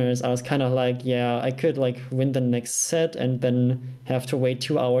lost the winners, I was kind of like, yeah, I could like win the next set and then have to wait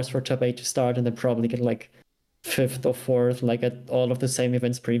 2 hours for top 8 to start and then probably get like fifth or fourth, like at all of the same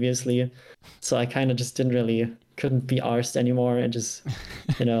events previously. So I kind of just couldn't be arsed anymore and just,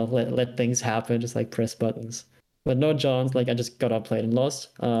 let things happen, just like press buttons. But no Johns, like I just got up, played and lost.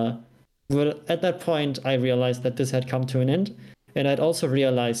 But at that point, I realized that this had come to an end. And I'd also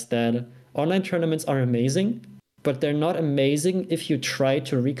realized that online tournaments are amazing, but they're not amazing if you try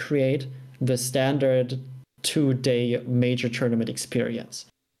to recreate the standard 2-day major tournament experience.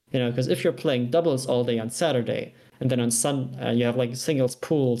 Because if you're playing doubles all day on Saturday, and then on you have like singles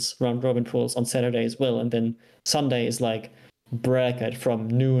pools, round robin pools on Saturday as well, and then Sunday is like bracket from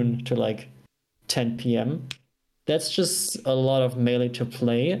noon to like 10 p.m. That's just a lot of melee to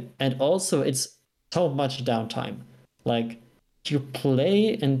play, and also it's so much downtime. Like you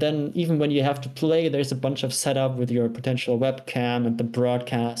play, and then even when you have to play, there's a bunch of setup with your potential webcam and the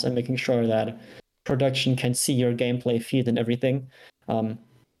broadcast and making sure that production can see your gameplay feed and everything.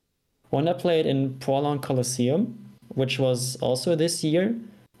 When I played in Poilon Coliseum, which was also this year,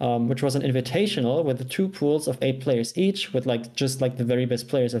 which was an invitational with 2 pools of 8 players each, with like just like the very best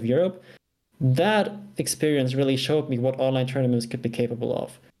players of Europe, that experience really showed me what online tournaments could be capable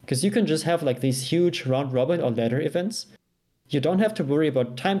of. Because you can just have like these huge round robin or ladder events. You don't have to worry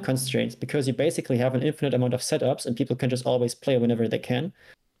about time constraints because you basically have an infinite amount of setups and people can just always play whenever they can.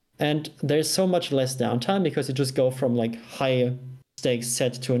 And there's so much less downtime because you just go from like high stakes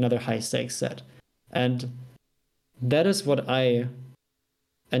set to another high stakes set. And that is what I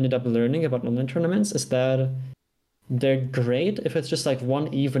ended up learning about online tournaments, is that they're great if it's just like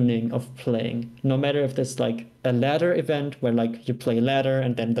one evening of playing. No matter if there's like a ladder event where like you play ladder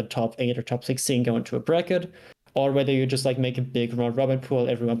and then the top 8 or top 16 go into a bracket, or whether you just like make a big round robin pool,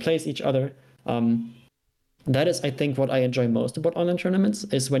 everyone plays each other. That is, I think, what I enjoy most about online tournaments,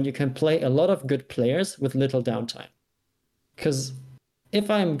 is when you can play a lot of good players with little downtime. Because if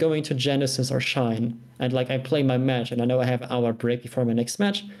I'm going to Genesis or Shine and like I play my match and I know I have an hour break before my next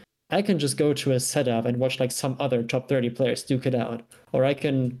match, I can just go to a setup and watch like some other top 30 players duke it out, or I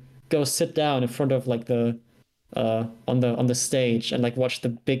can go sit down in front of like the on the stage and like watch the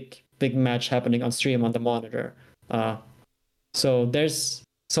big match happening on stream on the monitor. So there's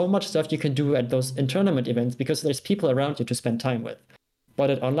so much stuff you can do at those in tournament events because there's people around you to spend time with. But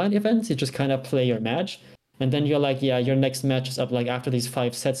at online events, you just kind of play your match, and then you're like, yeah, your next match is up like after these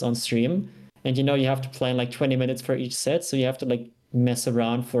 5 sets on stream, and you have to play in like 20 minutes for each set, so you have to like mess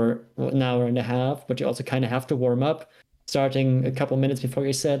around for an hour and a half, but you also kind of have to warm up starting a couple minutes before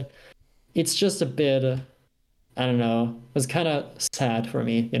your set. It's just a bit, I don't know, it was kind of sad for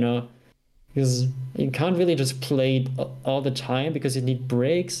me, because you can't really just play all the time because you need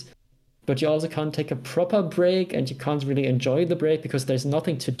breaks, but you also can't take a proper break, and you can't really enjoy the break because there's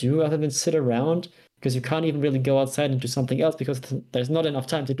nothing to do other than sit around, because you can't even really go outside and do something else because there's not enough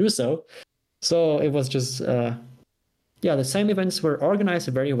time to do so. So it was just, the same events were organized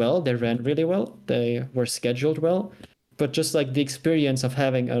very well. They ran really well. They were scheduled well. But just like the experience of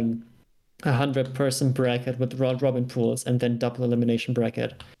having a 100-person bracket with round robin pools and then double elimination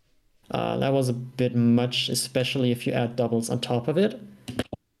bracket, that was a bit much, especially if you add doubles on top of it.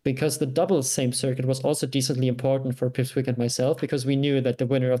 Because the doubles same circuit was also decently important for Pipsqueak and myself, because we knew that the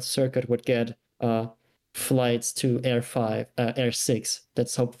winner of the circuit would get flights to Air 6.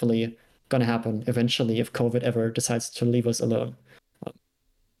 That's hopefully gonna happen eventually if COVID ever decides to leave us alone.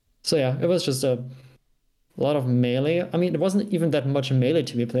 So yeah, it was just a lot of melee. I mean, it wasn't even that much melee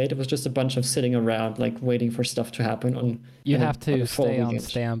to be played. It was just a bunch of sitting around, like waiting for stuff to happen. You have to stay on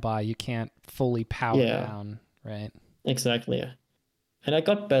standby. You can't fully power down, right? Exactly. And I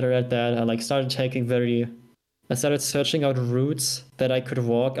got better at that. I started searching out routes that I could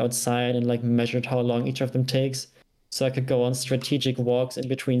walk outside and like measured how long each of them takes. So I could go on strategic walks in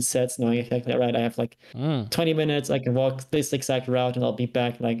between sets, knowing exactly, right, I have like 20 minutes, I can walk this exact route and I'll be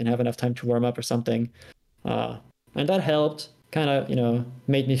back and I can have enough time to warm up or something. And that helped, kind of,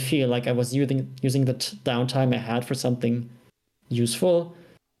 made me feel like I was using the downtime I had for something useful.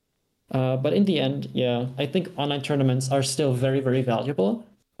 But in the end, I think online tournaments are still very, very valuable.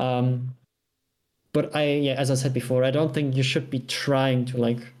 But as I said before, I don't think you should be trying to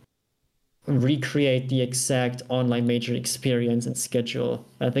like recreate the exact online major experience and schedule.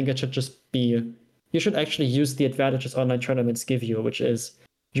 I think it should just be, you should actually use the advantages online tournaments give you, which is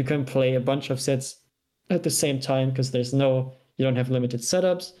you can play a bunch of sets at the same time because you don't have limited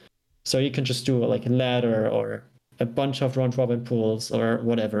setups. So you can just do like a ladder or a bunch of round robin pools or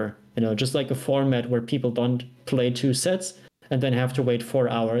whatever. Just like a format where people don't play 2 sets and then have to wait 4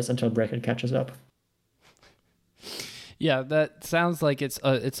 hours until bracket catches up. Yeah, that sounds like it's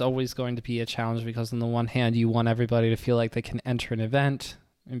always going to be a challenge, because on the one hand, you want everybody to feel like they can enter an event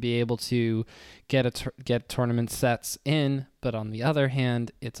and be able to get tournament sets in, but on the other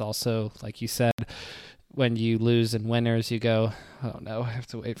hand, it's also, like you said, when you lose and winners, you go, oh no, I have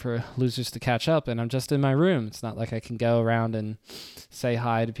to wait for losers to catch up, and I'm just in my room. It's not like I can go around and say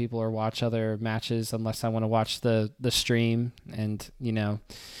hi to people or watch other matches unless I want to watch the stream and,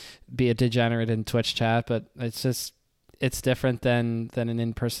 be a degenerate in Twitch chat. But it's different than an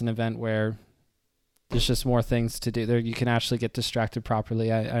in-person event where there's just more things to do. There, you can actually get distracted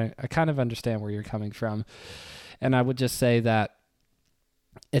properly. I kind of understand where you're coming from. And I would just say that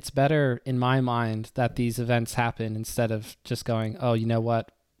it's better in my mind that these events happen instead of just going, oh, you know what,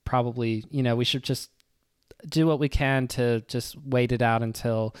 probably, we should just do what we can to just wait it out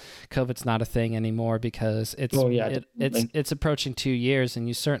until COVID's not a thing anymore, because it's approaching 2 years, and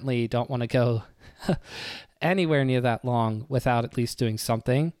you certainly don't want to go anywhere near that long without at least doing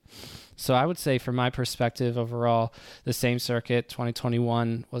something. So I would say, from my perspective overall, the same circuit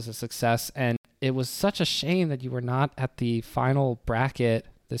 2021 was a success, and it was such a shame that you were not at the final bracket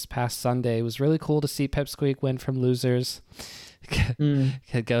this past Sunday. It was really cool to see Pipsqueak win from losers.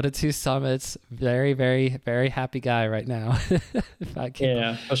 Could go to 2 summits. Very, very, very happy guy right now. If I can,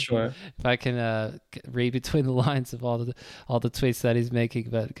 yeah, for sure. If I can read between the lines of all the tweets that he's making,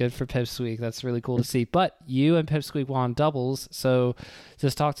 but good for Pipsqueak. That's really cool to see. But you and Pipsqueak won doubles, so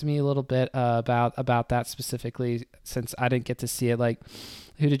just talk to me a little bit about that specifically, since I didn't get to see it. Like,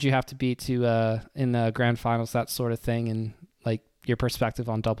 who did you have to beat to in the grand finals, that sort of thing, and like your perspective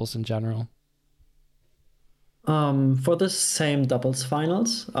on doubles in general? For the same doubles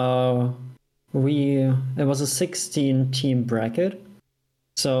finals, it was a 16-team bracket.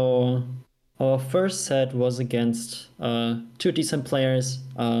 So our first set was against 2 decent players.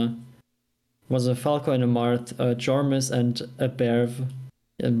 Was a Falco and a Marth, Jormus and a Berv.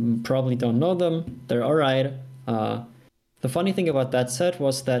 Probably don't know them. They're all right. The funny thing about that set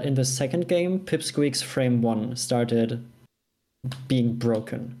was that in the second game, Pipsqueak's frame 1 started being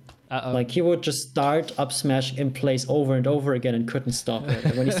broken. Uh-oh. Like, he would just start up smash in place over and over again and couldn't stop it.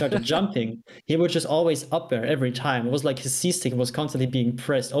 And when he started jumping, he would just always up air every time. It was like his C-stick was constantly being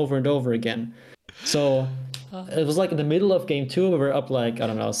pressed over and over again. So it was like in the middle of game 2, we were up like, I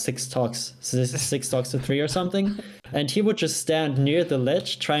don't know, 6 talks to 3 or something. And he would just stand near the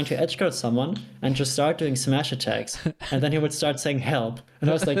ledge trying to edgeguard someone and just start doing smash attacks. And then he would start saying help. And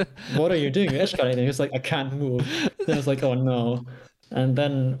I was like, what are you doing? You're edgeguarding. And he was like, I can't move. And I was like, oh no. And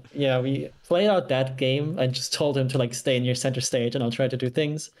then, yeah, we played out that game. I just told him to like stay near center stage and I'll try to do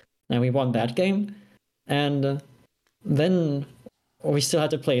things. And we won that game. And then we still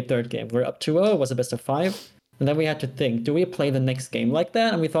had to play a third game. We're up 2-0, it was a best of 5. And then we had to think, do we play the next game like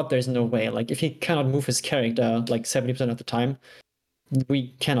that? And we thought there's no way. Like, if he cannot move his character like 70% of the time,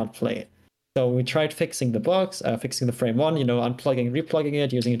 we cannot play it. So we tried fixing the box, fixing the frame 1, unplugging, replugging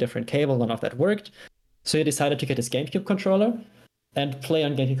it, using a different cable. None of that worked. So he decided to get his GameCube controller and play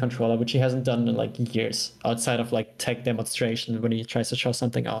on GameCube controller, which he hasn't done in like years, outside of like tech demonstration when he tries to show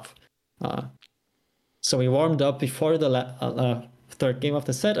something off. So we warmed up before the third game of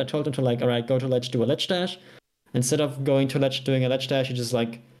the set. I told him to like, all right, go to ledge, do a ledge dash. Instead of going to ledge, doing a ledge dash, he just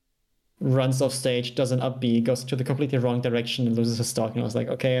like runs off stage, does an up B, goes to the completely wrong direction and loses his stock. And I was like,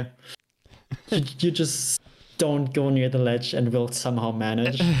 okay, you just don't go near the ledge and we'll somehow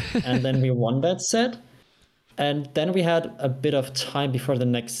manage. And then we won that set. And then we had a bit of time before the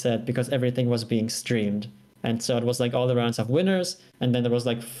next set because everything was being streamed. And so it was like all the rounds of winners, and then there was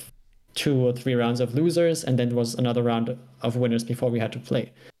like 2 or 3 rounds of losers, and then there was another round of winners before we had to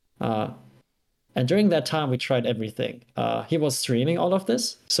play. And during that time, we tried everything. He was streaming all of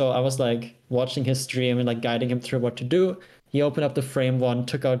this, so I was like watching his stream and like guiding him through what to do. He opened up the frame 1,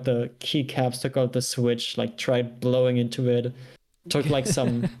 took out the keycaps, took out the switch, like tried blowing into it, took like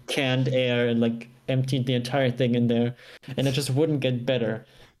some canned air and like emptied the entire thing in there, and it just wouldn't get better.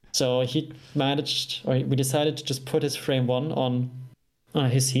 So we decided to just put his frame 1 on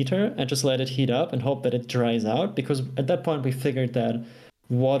his heater and just let it heat up and hope that it dries out, because at that point we figured that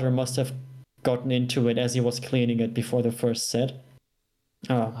water must have gotten into it as he was cleaning it before the first set.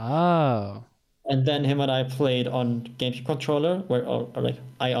 And then him and I played on GameCube controller,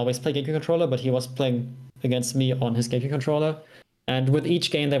 I always play GameCube controller, but he was playing against me on his GameCube controller. And with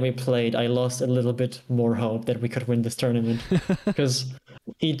each game that we played, I lost a little bit more hope that we could win this tournament. Because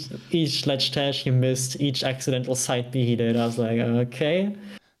each ledge dash he missed, each accidental side B he did, I was like, okay.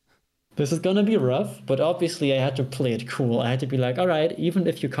 This is gonna be rough, but obviously I had to play it cool. I had to be like, all right, even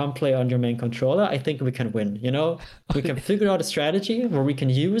if you can't play on your main controller, I think we can win, you know? We can figure out a strategy where we can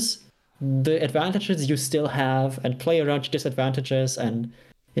use the advantages you still have and play around your disadvantages, and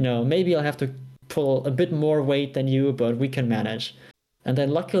maybe I'll have to pull a bit more weight than you, but we can manage. And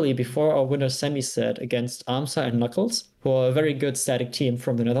then luckily, before our winner semi set against Amsa and Knuckles, who are a very good static team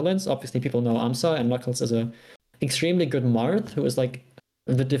from the Netherlands. Obviously, people know Amsa, and Knuckles is a extremely good Marth, who is like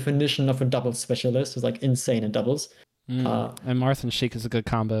the definition of a doubles specialist, who's like insane in doubles. And Marth and Sheik is a good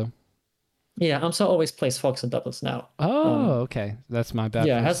combo. Yeah, Amsa always plays Fox in doubles now. Oh, okay. That's my bad.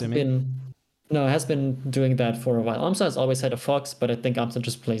 Yeah, for assuming. has been doing that for a while. Amsa has always had a Fox, but I think Amsa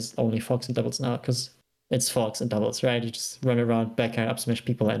just plays only Fox in doubles now because it's Fox in doubles, right? You just run around, backhand, up smash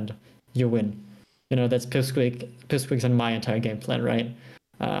people, and you win. That's Pipsqueak's and my entire game plan, right?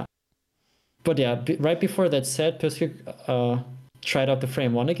 But yeah, right before that set, Pipsqueak tried out the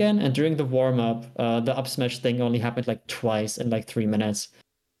frame one again, and during the warm-up, the up smash thing only happened like twice in like 3 minutes.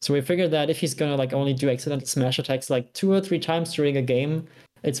 So we figured that if he's gonna like only do accidental smash attacks like 2 or 3 times during a game,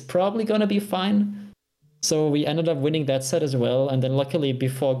 it's probably gonna be fine. So we ended up winning that set as well, and then luckily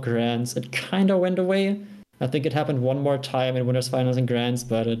before Grands, it kind of went away. I think it happened one more time in Winners Finals and Grands,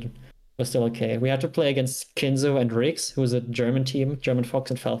 but it was still okay. We had to play against Kinzo and Riggs, who's a German team, German Fox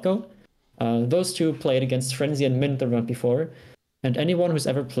and Falco. Those two played against Frenzy and Mint the round before, and anyone who's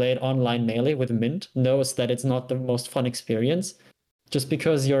ever played online Melee with Mint knows that it's not the most fun experience, just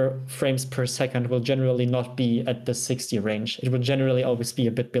because your frames per second will generally not be at the 60 range. It will generally always be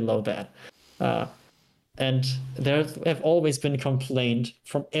a bit below that. And there have always been complaints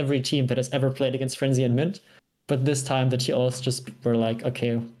from every team that has ever played against Frenzy and Mint, but this time the TLs just were like,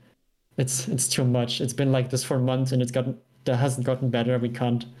 okay, it's too much. It's been like this for months, and that hasn't gotten better. We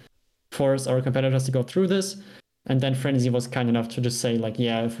can't force our competitors to go through this. And then Frenzy was kind enough to just say like,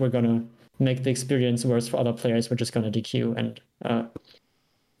 yeah, if we're gonna make the experience worse for other players, we're just gonna DQ. And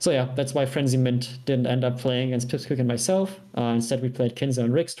so yeah, that's why Frenzy Mint didn't end up playing against Pipsqueak and myself. Instead, we played Kinzo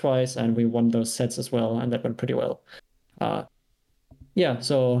and Riggs twice, and we won those sets as well, and that went pretty well. Yeah,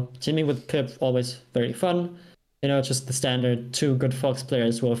 so teaming with Pip, always very fun. Just the standard 2 good Fox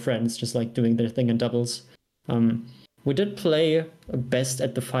players who are friends, just like doing their thing in doubles. We did play best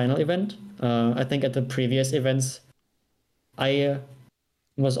at the final event. I think at the previous events, I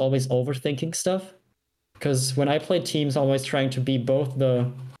was always overthinking stuff. Because when I play teams, I'm always trying to be both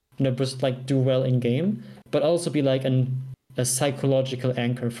just like do well in game, but also be like a psychological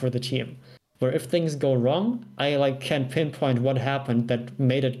anchor for the team. Where if things go wrong, I like can pinpoint what happened that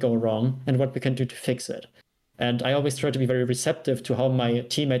made it go wrong and what we can do to fix it. And I always try to be very receptive to how my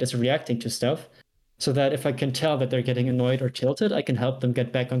teammate is reacting to stuff, so that if I can tell that they're getting annoyed or tilted, I can help them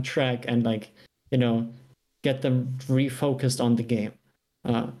get back on track and get them refocused on the game.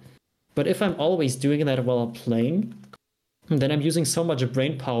 But if I'm always doing that while I'm playing, then I'm using so much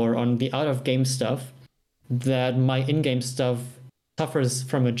brain power on the out-of-game stuff that my in-game stuff suffers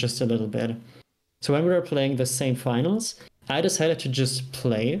from it just a little bit. So when we were playing the same finals, I decided to just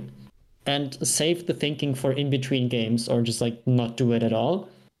play and save the thinking for in-between games, or just like not do it at all.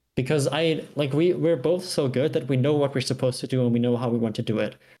 Because we're both so good that we know what we're supposed to do and we know how we want to do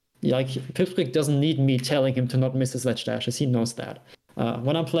it. Like, Pipsqueak doesn't need me telling him to not miss his ledge dashes, he knows that.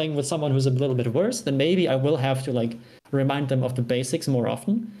 When I'm playing with someone who's a little bit worse, then maybe I will have to like remind them of the basics more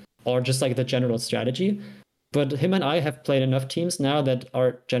often, or just like the general strategy. But him and I have played enough teams now that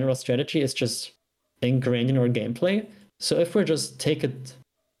our general strategy is just ingrained in our gameplay. So if we just take it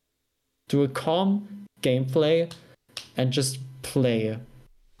to a calm gameplay and just play,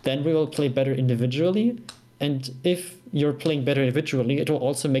 then we will play better individually. And if you're playing better individually, it will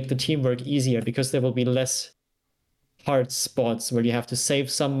also make the teamwork easier, because there will be less hard spots where you have to save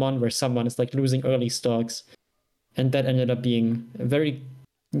someone, where someone is like losing early stocks. And that ended up being a very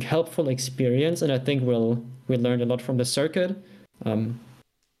helpful experience, and I think we learned a lot from the circuit.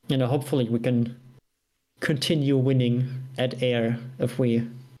 Hopefully we can continue winning at Air if we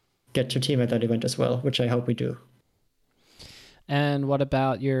get to team at that event as well, which I hope we do. And what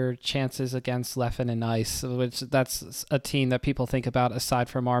about your chances against Leffen and Ice, which that's a team that people think about aside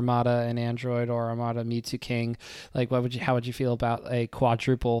from Armada and Android or Armada Mewtwo King? Like, how would you feel about a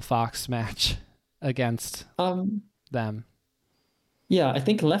quadruple Fox match against them? Yeah, I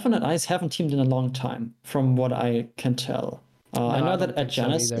think Leffen and Ice haven't teamed in a long time, from what I can tell. I know that at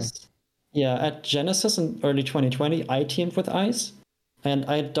Genesis, at Genesis in early 2020, I teamed with Ice, and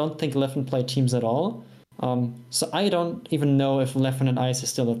I don't think Leffen played teams at all. So I don't even know if Leffen and Ice is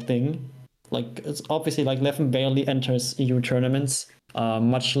still a thing. Like, it's obviously like Leffen barely enters EU tournaments,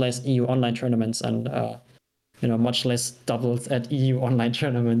 much less EU online tournaments, and much less doubles at EU online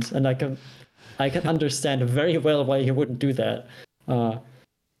tournaments, and I can understand very well why he wouldn't do that.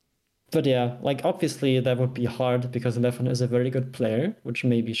 But yeah, like obviously that would be hard because Leffen is a very good player, which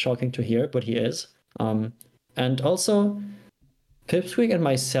may be shocking to hear, but he is. And also, Pipsqueak and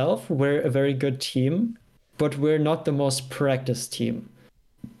myself, we're a very good team, but we're not the most practiced team.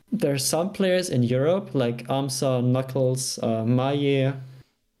 There are some players in Europe like Amsa, Knuckles, Maye,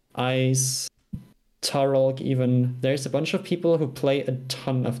 Ice, Tarok, even. There's a bunch of people who play a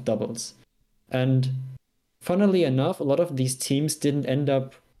ton of doubles. And funnily enough, a lot of these teams didn't end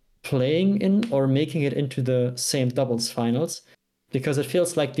up playing in or making it into the same doubles finals because it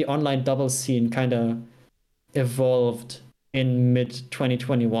feels like the online doubles scene kind of evolved in mid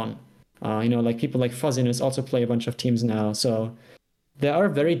 2021. Like people like Fuzziness also play a bunch of teams now. So there are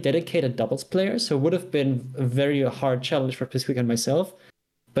very dedicated doubles players who would have been a very hard challenge for Pipsqueak and myself.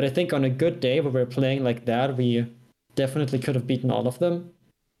 But I think on a good day where we're playing like that, we definitely could have beaten all of them.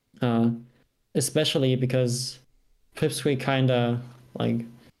 Especially because Pipsqueak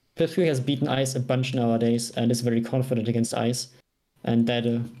Pipsqueak has beaten Ice a bunch nowadays and is very confident against Ice, and that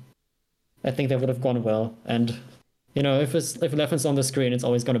I think that would have gone well. And if Leffen's on the screen, it's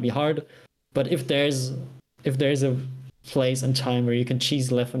always going to be hard. But if there's a place and time where you can cheese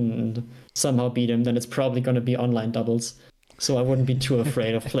Leffen and somehow beat him, then it's probably going to be online doubles. So I wouldn't be too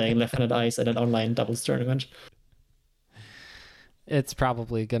afraid of playing Leffen at Ice at an online doubles tournament. It's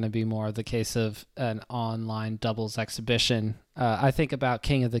probably going to be more the case of an online doubles exhibition. I think about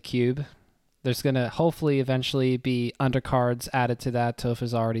King of the Cube. There's going to hopefully eventually be undercards added to that. Toph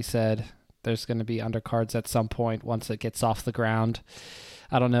has already said there's going to be undercards at some point once it gets off the ground.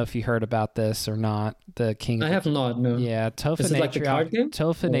 I don't know if you heard about this or not. The King. I have not. No. Yeah, Toph and like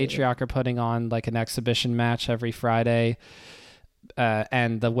Toph and Atrioc are putting on like an exhibition match every Friday,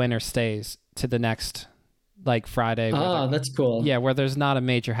 and the winner stays to the next like Friday. That's cool. Yeah, where there's not a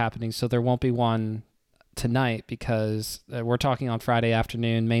major happening, so there won't be one tonight because we're talking on Friday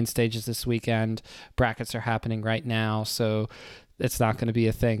afternoon. Main stage is this weekend. Brackets are happening right now, so it's not going to be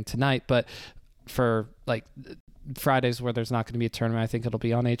a thing tonight. But for like Fridays where there's not going to be a tournament, I think it'll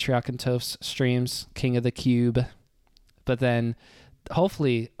be on Atrioc and Toph's streams, King of the Cube. But then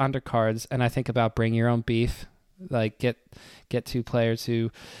hopefully undercards, and I think about Bring Your Own Beef. Like get two players who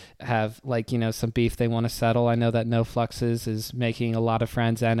have some beef they want to settle. I know that No Fluxes is making a lot of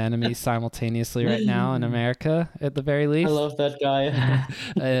friends and enemies simultaneously right now in America at the very least. I love that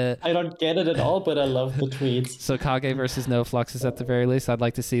guy. I don't get it at all, but I love the tweets. So Kage versus No Fluxes at the very least. I'd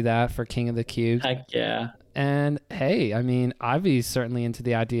like to see that for King of the Cube. Heck yeah. And hey, I mean, I'd be certainly into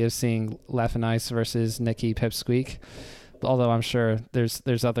the idea of seeing Leffen Ice versus Nikki Pipsqueak. Although I'm sure there's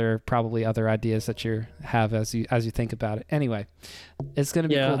probably other ideas that you have as you think about it. Anyway, it's going to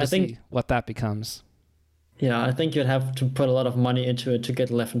be cool to see what that becomes. Yeah, I think you'd have to put a lot of money into it to get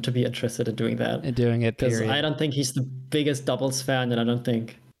Leffen to be interested in doing that. And doing it, because I don't think he's the biggest doubles fan, and I don't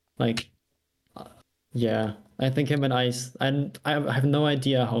think I think him and Ice. I have no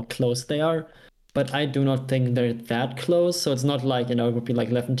idea how close they are, but I do not think they're that close. So it's not like it would be like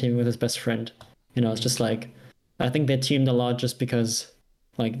Leffen teaming with his best friend. It's just like. I think they teamed a lot just because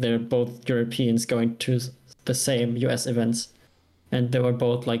they're both Europeans going to the same US events, and they were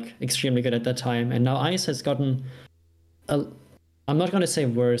both extremely good at that time. And now Ice has gotten I'm not going to say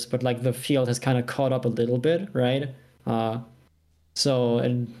worse, but the field has kind of caught up a little bit, right? So,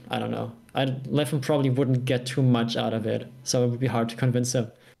 and I don't know. Leffen probably wouldn't get too much out of it, so it would be hard to convince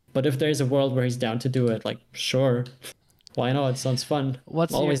him. But if there's a world where he's down to do it, sure. Why not? It sounds fun.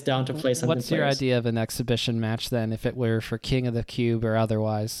 Always down to play something. What's your idea of an exhibition match then, if it were for King of the Cube or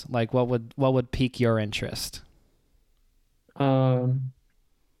otherwise? What would pique your interest? There's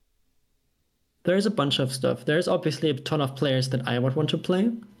a bunch of stuff. There's obviously a ton of players that I would want to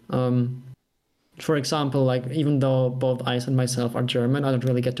play. For example, even though both Ice and myself are German, I don't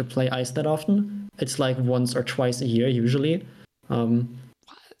really get to play Ice that often. It's once or twice a year usually.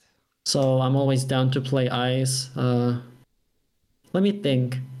 So I'm always down to play Ice. Let me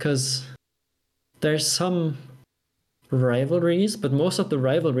think, because there's some rivalries, but most of the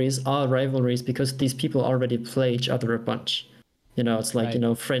rivalries are rivalries because these people already play each other a bunch. It's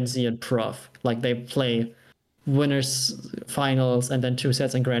right. Frenzy and Prof. They play winners finals and then 2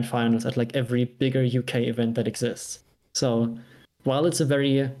 sets and grand finals at every bigger UK event that exists. So while it's a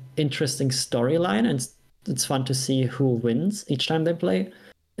very interesting storyline and it's fun to see who wins each time they play,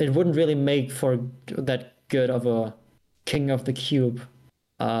 it wouldn't really make for that good of a King of the Cube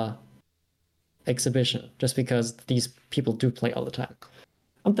exhibition, just because these people do play all the time.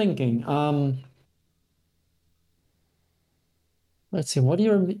 I'm thinking, let's see, what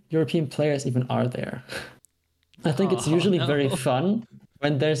European players even are there? I think it's Oh usually very no. fun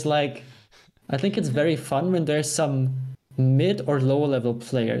when there's like, I think it's very fun when there's some mid or low level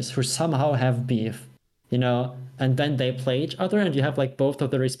players who somehow have beef, and then they play each other and you have like both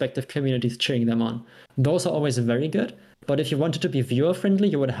of the respective communities cheering them on. Those are always very good. But if you wanted to be viewer friendly,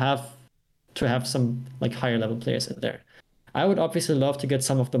 you would have to have some like higher level players in there. I would obviously love to get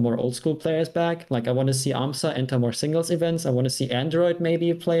some of the more old school players back. Like I want to see AMSA enter more singles events. I want to see Android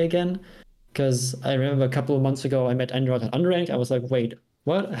maybe play again. Because I remember a couple of months ago I met Android on Unranked. I was like, wait,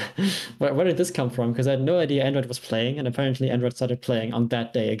 what? Where did this come from? Because I had no idea Android was playing, and apparently Android started playing on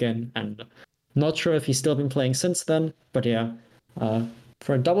that day again. And not sure if he's still been playing since then. But yeah, uh,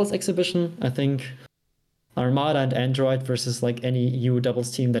 for a doubles exhibition, I think Armada and Android versus like any EU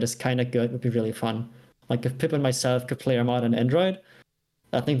doubles team that is kind of good would be really fun. Like if Pip and myself could play Armada and Android,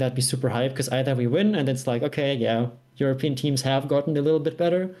 I think that'd be super hype because either we win and it's like, okay, yeah, European teams have gotten a little bit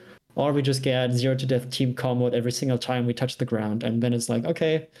better, or we just get 0 to death team comboed every single time we touch the ground. And then it's like,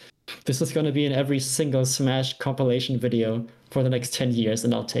 okay, this is going to be in every single Smash compilation video for the next 10 years,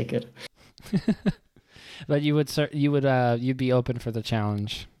 and I'll take it. But you'd be open for the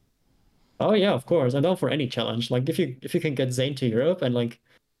challenge. Oh yeah, of course. I'm down for any challenge. Like if you can get Zane to Europe and like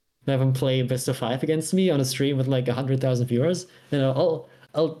have him play best of five against me on a stream with like 100,000 viewers,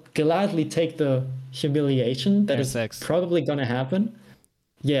 I'll gladly take the humiliation that is Six. probably gonna happen.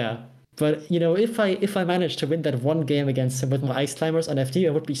 Yeah, but if I manage to win that one game against him with my Ice Climbers on FD,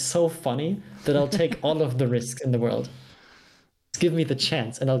 it would be so funny that I'll take all of the risks in the world. Just give me the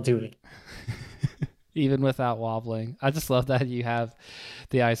chance, and I'll do it. Even without wobbling. I just love that you have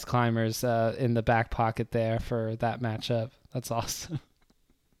the Ice Climbers in the back pocket there for that matchup. That's awesome.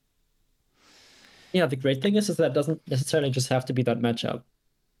 Yeah, the great thing is that it doesn't necessarily just have to be that matchup.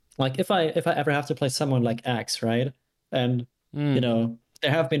 Like if I ever have to play someone like Axe, right? And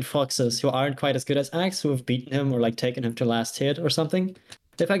there have been Foxes who aren't quite as good as Axe who have beaten him or like taken him to last hit or something.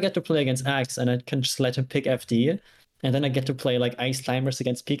 If I get to play against Axe and I can just let him pick FD, and then I get to play like Ice Climbers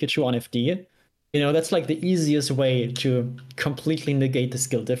against Pikachu on FD, that's like the easiest way to completely negate the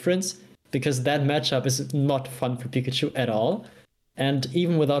skill difference because that matchup is not fun for Pikachu at all. And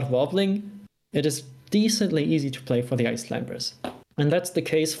even without wobbling, it is decently easy to play for the Ice Climbers. And that's the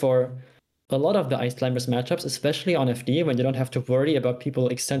case for a lot of the Ice Climbers matchups, especially on FD, when you don't have to worry about people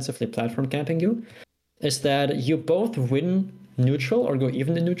extensively platform camping you, is that you both win neutral or go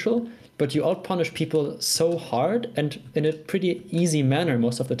even in neutral, but you outpunish people so hard and in a pretty easy manner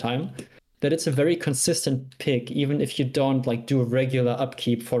most of the time that it's a very consistent pick, even if you don't like do a regular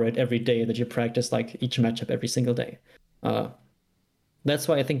upkeep for it every day that you practice like each matchup every single day. That's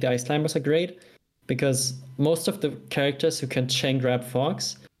why I think the Ice Climbers are great, because most of the characters who can chain grab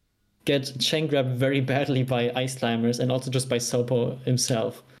Fox get chain grabbed very badly by Ice Climbers and also just by Sopo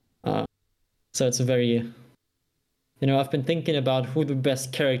himself. So it's a very, I've been thinking about who the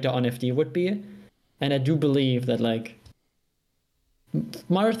best character on FD would be, and I do believe that like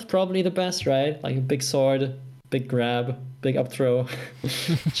Marth probably the best, right? Like a big sword, big grab, big up throw,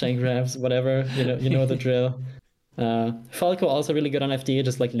 chain grabs, whatever. You know the drill. Falco also really good on FD,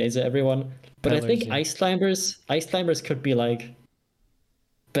 just like laser everyone. But I think Ice Climbers could be like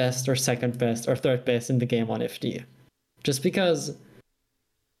best or second best or third best in the game on FD. Just because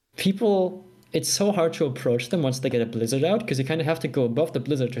it's so hard to approach them once they get a blizzard out, because you kind of have to go above the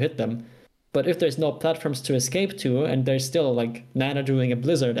blizzard to hit them. But if there's no platforms to escape to, and there's still like Nana doing a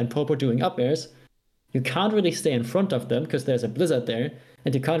blizzard and Popo doing up airs, you can't really stay in front of them because there's a blizzard there,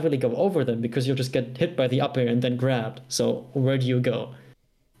 and you can't really go over them because you'll just get hit by the up air and then grabbed. So where do you go?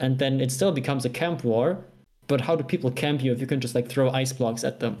 And then it still becomes a camp war. But how do people camp you if you can just like throw ice blocks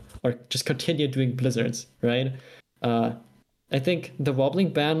at them or just continue doing blizzards, right? I think the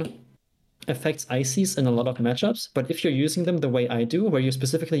wobbling ban affects ices in a lot of matchups, but if you're using them the way I do, where you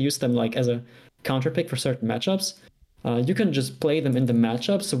specifically use them like as a counter pick for certain matchups, you can just play them in the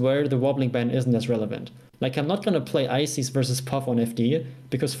matchups where the wobbling ban isn't as relevant. Like I'm not gonna play ices versus Puff on FD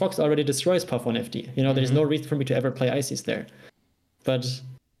because Fox already destroys Puff on FD. There's no reason for me to ever play ices there. But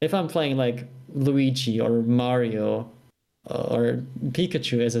if I'm playing like Luigi or Mario or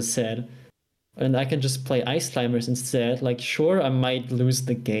Pikachu, as I said, and I can just play Ice Climbers instead, like sure, I might lose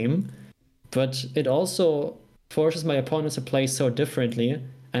the game, but it also forces my opponents to play so differently.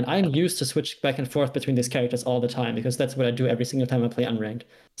 And I'm used to switch back and forth between these characters all the time because that's what I do every single time I play Unranked.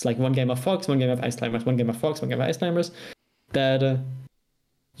 It's like one game of Fox, one game of Ice Climbers, one game of Fox, one game of Ice Climbers. That,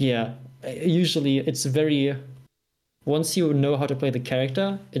 usually it's very... Once you know how to play the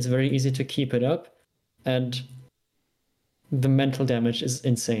character, it's very easy to keep it up. And the mental damage is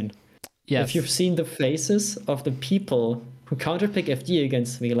insane. Yes. If you've seen the faces of the people who counterpick FD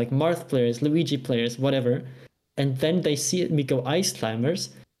against me, like Marth players, Luigi players, whatever, and then they see me go Ice Climbers,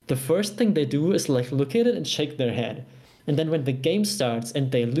 the first thing they do is like look at it and shake their head. And then when the game starts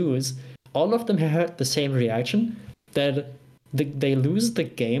and they lose, all of them had the same reaction, that they lose the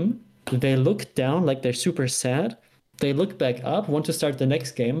game, they look down like they're super sad, they look back up, want to start the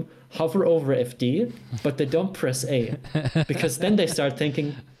next game, hover over FD, but they don't press A. Because then they start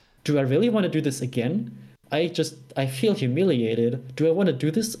thinking, do I really want to do this again? I feel humiliated. Do I want to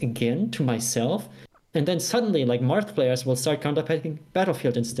do this again to myself? And then suddenly, like, Marth players will start counterpicking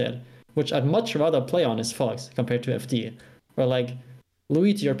Battlefield instead, which I'd much rather play on as Fox compared to FD. Or like,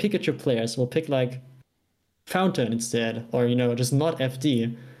 Luigi or Pikachu players will pick like Fountain instead, or just not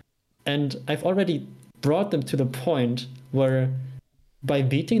FD. And I've already brought them to the point where by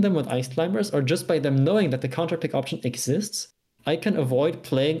beating them with Ice Climbers, or just by them knowing that the counterpick option exists, I can avoid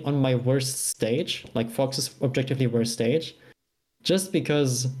playing on my worst stage, like Fox's objectively worst stage, just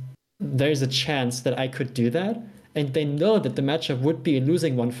because there's a chance that I could do that, and they know that the matchup would be a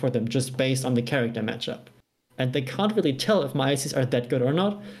losing one for them just based on the character matchup. And they can't really tell if my ICs are that good or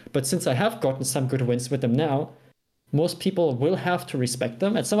not, but since I have gotten some good wins with them now, most people will have to respect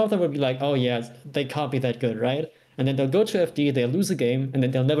them, and some of them will be like, oh yeah, they can't be that good, right? And then they'll go to FD, they'll lose a game, and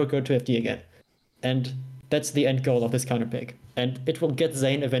then they'll never go to FD again. And that's the end goal of this counterpick. And it will get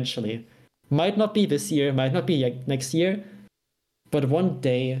Zain eventually. Might not be this year, might not be next year, but one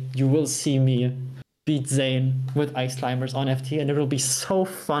day you will see me beat Zain with Ice Climbers on FT, and it will be so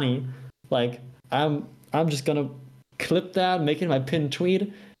funny. Like, I'm just gonna clip that, make it my pinned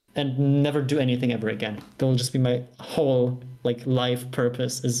tweet, and never do anything ever again. That will just be my whole life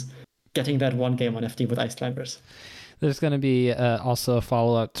purpose, is getting that one game on FT with Ice Climbers. There's going to be also a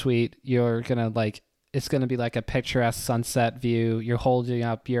follow-up tweet. You're going to it's going to be like a picturesque sunset view. You're holding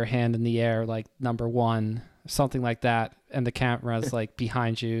up your hand in the air, like number one, something like that. And the camera's like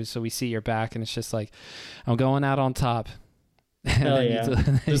behind you. So we see your back, and it's just like, I'm going out on top. Oh yeah. I'm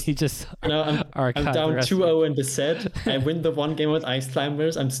down 2-0 in the set. I win the one game with Ice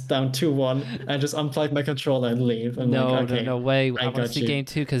Climbers. I'm down 2-1. I just unplug my controller and leave. No way. I want to see game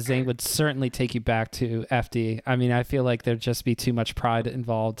 2, because Zain would certainly take you back to FD. I mean, I feel like there'd just be too much pride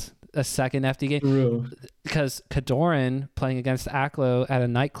involved. A second FD game. True. Because Kadoran, playing against Aklo at a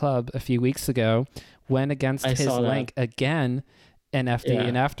nightclub a few weeks ago, went against his Link again in FD,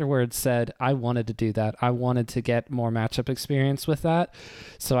 and afterwards said, I wanted to do that. I wanted to get more matchup experience with that.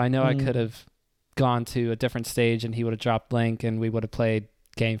 So I know I could have gone to a different stage and he would have dropped Link and we would have played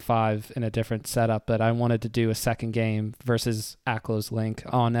game 5 in a different setup, but I wanted to do a second game versus Aklo's Link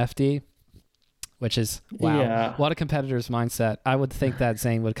on FD, which is, wow, what a competitor's mindset. I would think that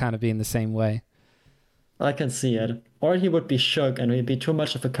Zain would kind of be in the same way. I can see it. Or he would be shook and he'd be too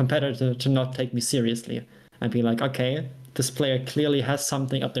much of a competitor to not take me seriously. I'd be like, okay, this player clearly has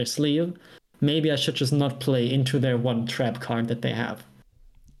something up their sleeve. Maybe I should just not play into their one trap card that they have.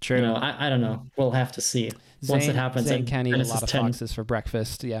 True. I don't know. We'll have to see once it happens. Zain can eat a lot of foxes for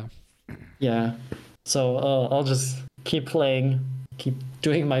breakfast. Yeah. Yeah. So I'll just keep playing, keep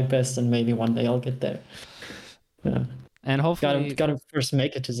doing my best, and maybe one day I'll get there. Yeah. And hopefully, gotta first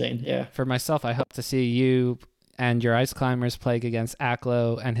make it to Zain. Yeah. For myself, I hope to see you and your Ice Climbers play against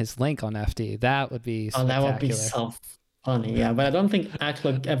Aklo and his Link on FD. That would be spectacular. That would be so funny. Yeah, but I don't think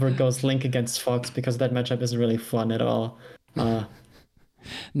Aklo ever goes Link against Fox, because that matchup isn't really fun at all.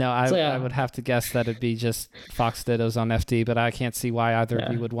 No, I would have to guess that it'd be just Fox Dittos on FD, but I can't see why either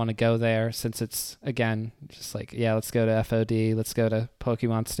of you would want to go there, since it's, again, just like, let's go to FOD, let's go to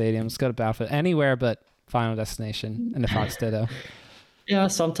Pokemon Stadium, let's go to Battlefield, anywhere but Final Destination and the Fox Ditto. Yeah,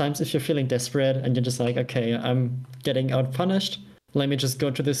 sometimes if you're feeling desperate and you're just like, okay, I'm getting outpunished, let me just go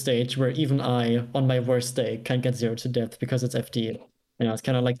to the stage where even I, on my worst day, can get 0 to death because it's FD. It's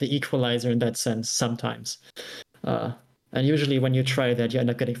kind of like the equalizer in that sense sometimes. And usually when you try that, you end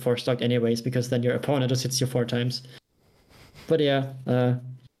up getting 4-stocked anyways, because then your opponent just hits you 4 times. But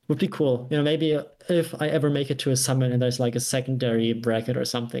would be cool. Maybe if I ever make it to a summon and there's like a secondary bracket or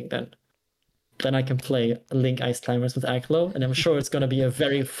something, then I can play Link Ice Climbers with Aklo, and I'm sure it's going to be a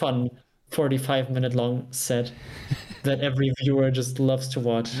very fun 45-minute long set that every viewer just loves to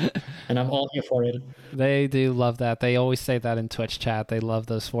watch, and I'm all here for it. They do love that. They always say that in Twitch chat. They love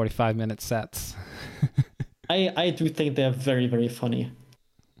those 45-minute sets. I do think they're very, very funny.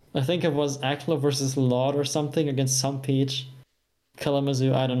 I think it was Aklo versus Lord or something against some Peach.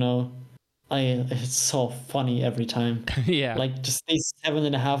 Kalamazoo, I don't know. It's so funny every time. Yeah. Like just these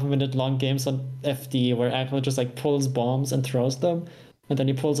 7.5-minute long games on FD where Aklo just pulls bombs and throws them. And then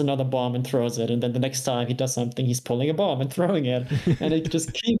he pulls another bomb and throws it. And then the next time he does something, he's pulling a bomb and throwing it. And it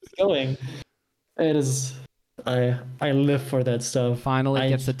just keeps going. It is... I live for that stuff. Finally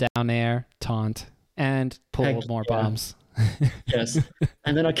gets a down air taunt. And pull Heck more yeah. bombs. Yes.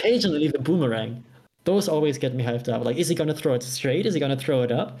 And then occasionally the boomerang. Those always get me hyped up. Like, is he gonna throw it straight? Is he gonna throw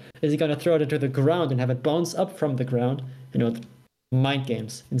it up? Is he gonna throw it into the ground and have it bounce up from the ground? Mind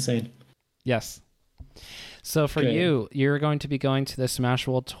games. Insane. Yes. So for Great. you, you're going to be going to the Smash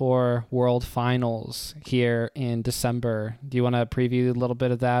World Tour World Finals here in December. Do you want to preview a little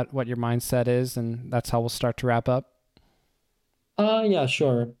bit of that, what your mindset is, and that's how we'll start to wrap up? Yeah,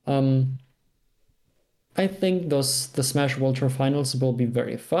 sure. I think the Smash World Tour Finals will be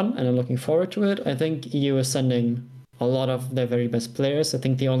very fun, and I'm looking forward to it. I think EU is sending a lot of their very best players. I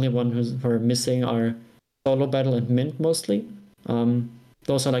think the only one who are missing are Solo Battle and Mint mostly.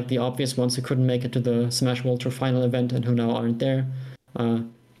 Those are like the obvious ones who couldn't make it to the Smash World Tour final event and who now aren't there.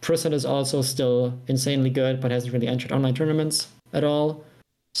 Prusat is also still insanely good, but hasn't really entered online tournaments at all.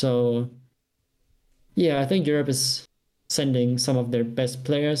 So yeah, I think Europe is sending some of their best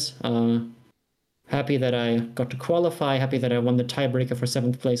players. Happy that I got to qualify, happy that I won the tiebreaker for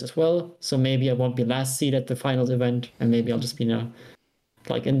 7th place as well. So maybe I won't be last seed at the finals event, and maybe I'll just be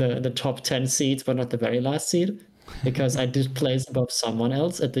like in the top 10 seeds, but not the very last seed, because I did place above someone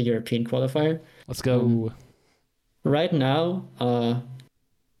else at the European qualifier. Let's go. Right now,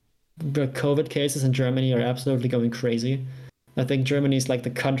 the COVID cases in Germany are absolutely going crazy. I think Germany is like the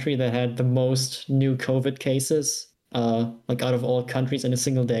country that had the most new COVID cases, like out of all countries in a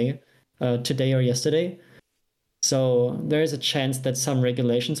single day, today or yesterday. So there is a chance that some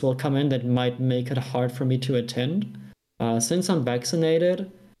regulations will come in that might make it hard for me to attend. Since I'm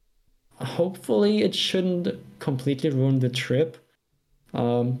vaccinated, hopefully it shouldn't completely ruin the trip.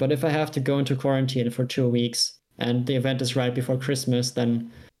 But if I have to go into quarantine for 2 weeks and the event is right before Christmas,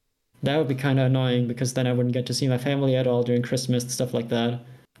 then that would be kind of annoying because then I wouldn't get to see my family at all during Christmas and stuff like that.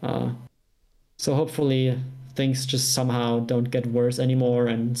 So hopefully things just somehow don't get worse anymore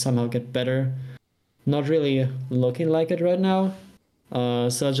and somehow get better. Not really looking like it right now.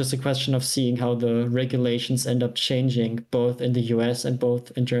 So it's just a question of seeing how the regulations end up changing both in the US and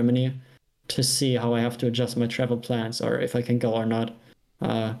both in Germany to see how I have to adjust my travel plans or if I can go or not.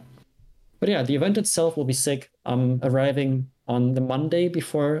 But yeah, the event itself will be sick. I'm arriving on the Monday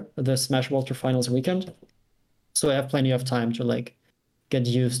before the Smash World Tour Finals weekend, so I have plenty of time to like get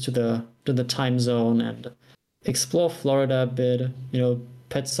used to the time zone and explore Florida a bit.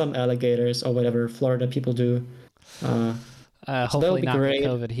 Pet some alligators or whatever Florida people do. So Hopefully be not great. get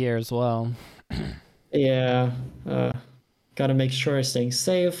COVID here as well. Yeah, gotta make sure staying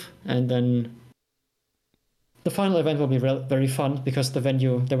safe, and then the final event will be very fun because there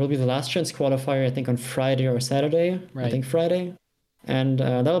will be the last chance qualifier, I think on Friday or Saturday. Right. I think Friday. And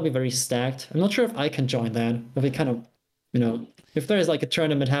that will be very stacked. I'm not sure if I can join that. It'll be kind of, if there's like a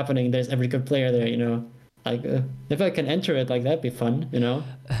tournament happening, there's every good player there, Like, if I can enter it, like, that'd be fun,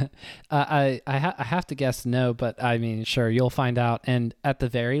 I have to guess no, but I mean, sure, you'll find out. And at the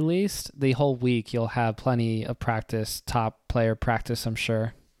very least, the whole week, you'll have plenty of practice, top player practice, I'm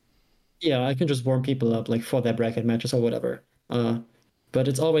sure. Yeah, I can just warm people up like for their bracket matches or whatever. But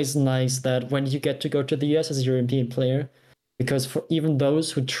it's always nice that when you get to go to the US as a European player, because for even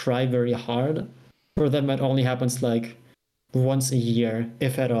those who try very hard, for them it only happens like once a year,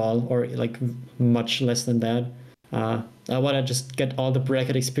 if at all, or like much less than that. I want to just get all the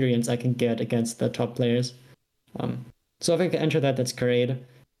bracket experience I can get against the top players. So if I can enter that, that's great.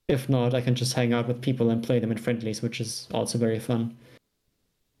 If not, I can just hang out with people and play them in friendlies, which is also very fun.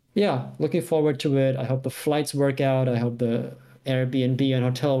 Yeah, looking forward to it. I hope the flights work out. I hope the Airbnb and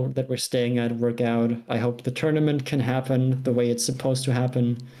hotel that we're staying at work out. I hope the tournament can happen the way it's supposed to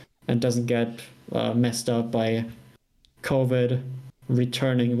happen and doesn't get messed up by COVID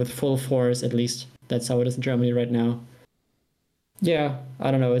returning with full force. At least that's how it is in Germany right now. Yeah,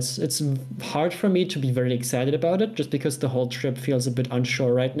 I don't know. It's hard for me to be very excited about it just because the whole trip feels a bit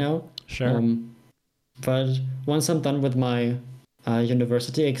unsure right now. Sure. But once I'm done with my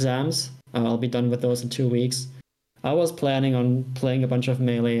university exams, I'll be done with those in 2 weeks. I was planning on playing a bunch of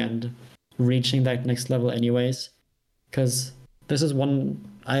Melee and reaching that next level anyways, because this is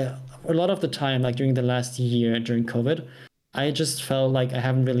a lot of the time, like during the last year during COVID, I just felt like I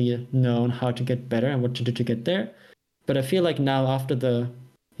haven't really known how to get better and what to do to get there. But I feel like now after the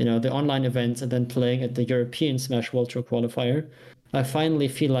online events and then playing at the European Smash World Tour qualifier, I finally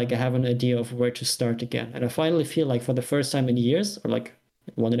feel like I have an idea of where to start again. And I finally feel like for the first time in years, or like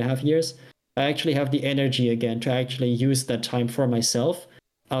 1.5 years, I actually have the energy again to actually use that time for myself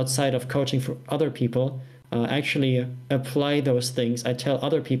outside of coaching for other people. Actually apply those things I tell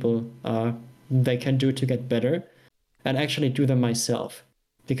other people they can do to get better and actually do them myself.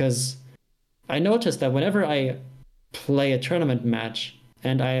 Because I noticed that whenever I play a tournament match,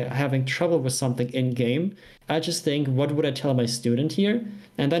 and I having trouble with something in game, I just think, what would I tell my student here?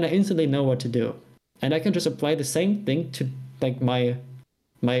 And then I instantly know what to do. And I can just apply the same thing to like my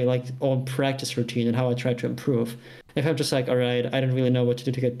like own practice routine and how I try to improve. If I'm just like, all right, I don't really know what to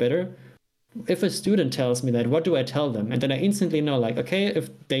do to get better. If a student tells me that, what do I tell them? And then I instantly know, like, okay, if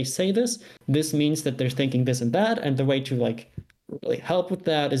they say this, this means that they're thinking this and that, and the way to like really help with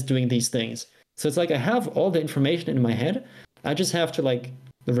that is doing these things. So it's like I have all the information in my head. I just have to like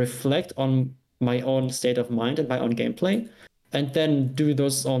reflect on my own state of mind and my own gameplay, and then do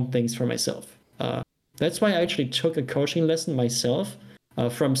those own things for myself. That's why I actually took a coaching lesson myself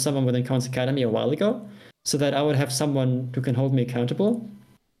from someone within Counts Academy a while ago, so that I would have someone who can hold me accountable.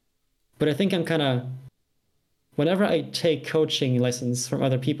 But I think I'm kind of, whenever I take coaching lessons from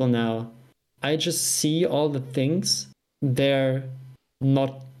other people now, I just see all the things they're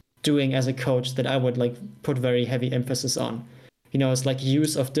not doing as a coach that I would like put very heavy emphasis on. You know, it's like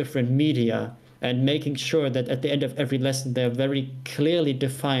use of different media and making sure that at the end of every lesson, there are very clearly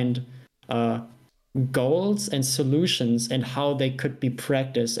defined goals and solutions and how they could be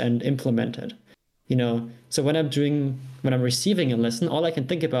practiced and implemented. You know, so when I'm receiving a lesson, all I can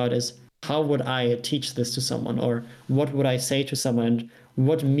think about is, how would I teach this to someone, or what would I say to someone, and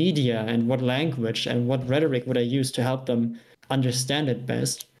what media and what language and what rhetoric would I use to help them understand it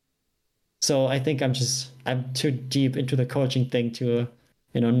best. So I think I'm too deep into the coaching thing to,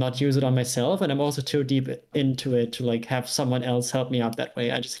 not use it on myself, and I'm also too deep into it to like have someone else help me out that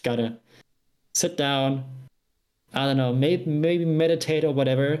way. I just gotta sit down, I don't know, maybe meditate or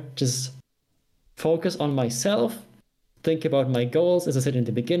whatever, just focus on myself, think about my goals, as I said in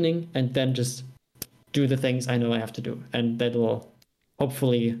the beginning, and then just do the things I know I have to do. And that will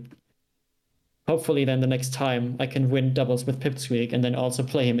hopefully then the next time I can win doubles with Pipsqueak and then also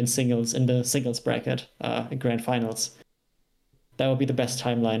play him in singles in the singles bracket in grand finals. That would be the best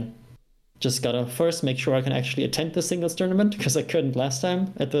timeline. Just gotta first make sure I can actually attend the singles tournament, because I couldn't last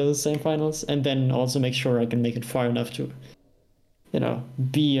time at the same finals, and then also make sure I can make it far enough to,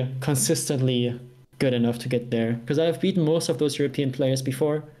 be consistently good enough to get there. Because I've beaten most of those European players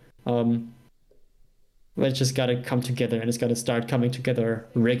before. It's just gotta come together, and it's gotta start coming together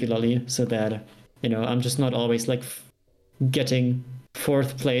regularly, so that, I'm just not always like getting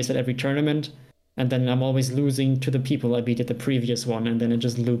fourth place at every tournament, and then I'm always losing to the people I beat at the previous one, and then it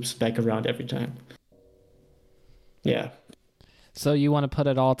just loops back around every time. Yeah. So you want to put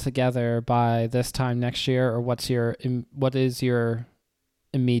it all together by this time next year, or what is your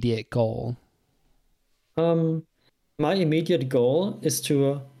immediate goal? My immediate goal is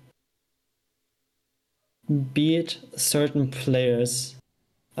to beat certain players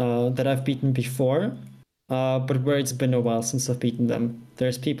that I've beaten before, but where it's been a while since I've beaten them.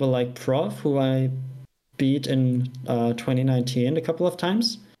 There's people like Prof, who I beat in 2019 a couple of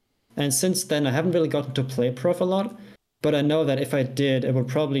times. And since then, I haven't really gotten to play Prof a lot, but I know that if I did, it would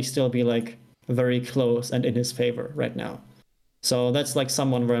probably still be like very close and in his favor right now. So that's like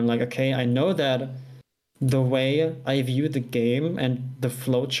someone where I'm like, okay, I know that the way I view the game and the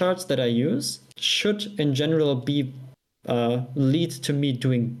flowcharts that I use should in general be lead to me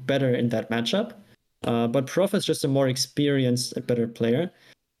doing better in that matchup. But Prof is just a more experienced, better player.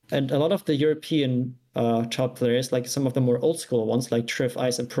 And a lot of the European top players, like some of the more old school ones, like Triff,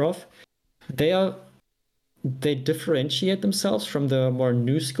 Ice, and Prof, they differentiate themselves from the more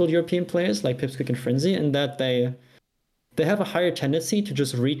new school European players like Pipsqueak and Frenzy, in that they have a higher tendency to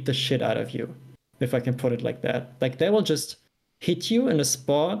just read the shit out of you, if I can put it like that. Like, they will just hit you in a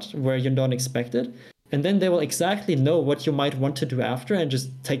spot where you don't expect it, and then they will exactly know what you might want to do after and just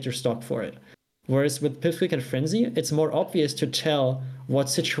take your stock for it. Whereas with Pipsqueak and Frenzy, it's more obvious to tell what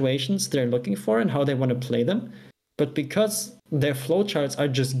situations they're looking for and how they want to play them. But because their flowcharts are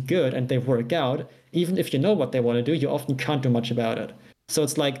just good and they work out, even if you know what they want to do, you often can't do much about it. So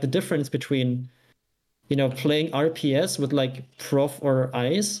it's like the difference between, playing RPS with like Prof or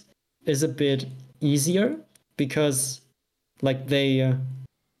Ice is a bit easier, because like you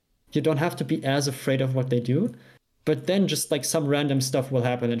don't have to be as afraid of what they do. But then just like some random stuff will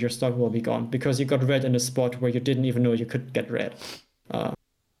happen and your stock will be gone because you got red in a spot where you didn't even know you could get red.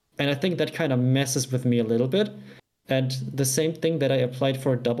 And I think that kind of messes with me a little bit. And the same thing that I applied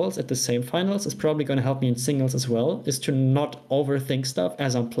for doubles at the same finals is probably going to help me in singles as well, is to not overthink stuff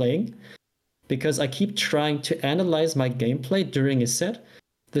as I'm playing. Because I keep trying to analyze my gameplay during a set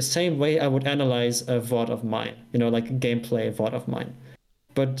the same way I would analyze a VOD of mine, like a gameplay VOD of mine.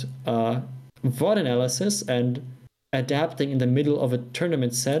 But VOD analysis and adapting in the middle of a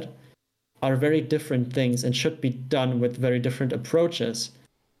tournament set are very different things and should be done with very different approaches.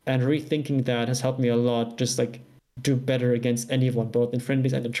 And rethinking that has helped me a lot, just like do better against anyone, both in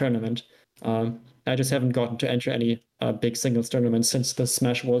friendlies and in tournament. I just haven't gotten to enter any big singles tournaments since the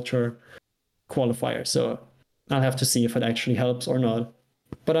Smash World Tour qualifier, so I'll have to see if it actually helps or not.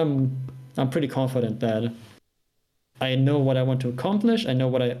 But I'm pretty confident that I know what I want to accomplish. I know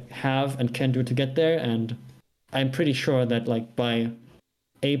what I have and can do to get there, and I'm pretty sure that like by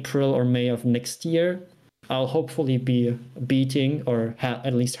April or May of next year, I'll hopefully be beating or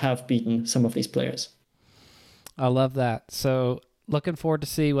at least have beaten some of these players. I love that. So looking forward to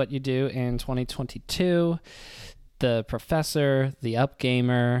see what you do in 2022. The Professor, the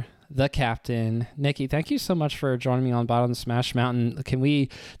Upgamer, the Captain. Nikki, thank you so much for joining me on Bottom of Smash Mountain. Can we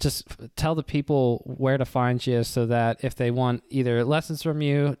just tell the people where to find you so that if they want either lessons from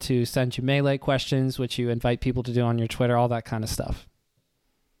you, to send you Melee questions, which you invite people to do on your Twitter, all that kind of stuff?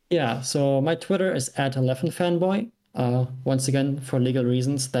 Yeah, so my Twitter is @11fanboy. Once again, for legal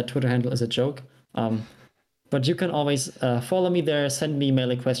reasons, that Twitter handle is a joke. But you can always follow me there, send me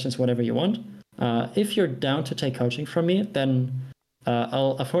Melee questions, whatever you want. If you're down to take coaching from me, then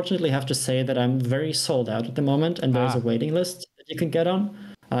I'll unfortunately have to say that I'm very sold out at the moment, and there's a waiting list that you can get on.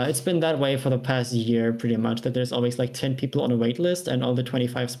 It's been that way for the past year, pretty much, that there's always like 10 people on a wait list and all the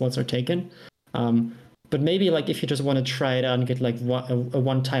 25 spots are taken. But maybe like if you just want to try it out and get like a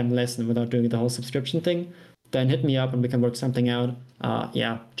one-time lesson without doing the whole subscription thing, then hit me up and we can work something out.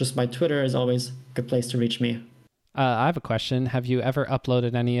 Yeah, just my Twitter is always a good place to reach me. I have a question. Have you ever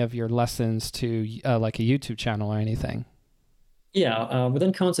uploaded any of your lessons to like a YouTube channel or anything? Yeah,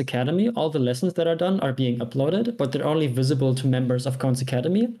 within Counts Academy, all the lessons that are done are being uploaded, but they're only visible to members of Counts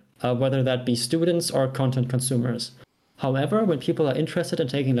Academy, whether that be students or content consumers. However, when people are interested in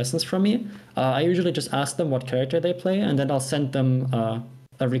taking lessons from me, I usually just ask them what character they play, and then I'll send them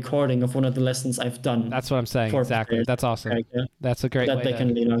a recording of one of the lessons I've done. That's what I'm saying. Exactly. That's awesome. Character. That's a great way they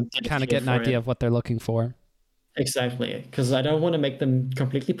can, kind of get an idea of what they're looking for. Exactly, because I don't want to make them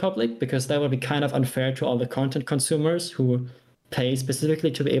completely public, because that would be kind of unfair to all the content consumers who pay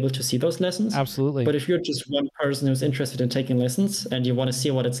specifically to be able to see those lessons. Absolutely. But if you're just one person who's interested in taking lessons and you want to see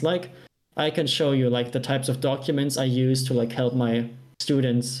what it's like, I can show you like the types of documents I use to like help my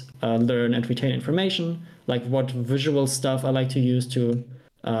students learn and retain information, like what visual stuff I like to use to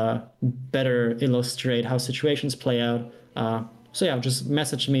better illustrate how situations play out. So yeah, just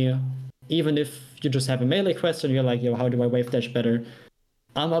message me. Even if you just have a Melee question, you're like, yo, how do I wave dash better?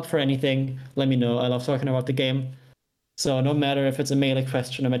 I'm up for anything. Let me know. I love talking about the game. So no matter if it's a Melee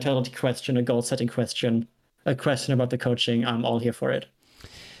question, a mentality question, a goal setting question, a question about the coaching, I'm all here for it.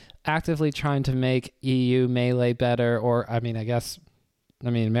 Actively trying to make EU Melee better, or I mean,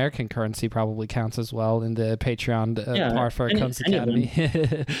 American currency probably counts as well in the Patreon part for Counts Academy.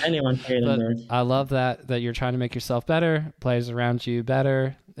 Anyone paid in there. I love that you're trying to make yourself better, players around you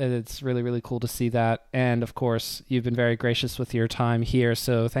better. It's really, really cool to see that. And of course, you've been very gracious with your time here.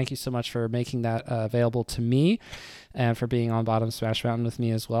 So thank you so much for making that available to me and for being on Bottom Smash Mountain with me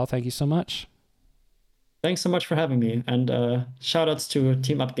as well. Thank you so much. Thanks so much for having me. And shout outs to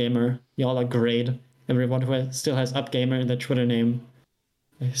Team Upgamer. Y'all are great. Everyone who still has Upgamer in their Twitter name,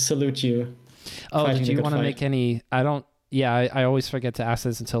 I salute you. Oh, did you want to make any? I always forget to ask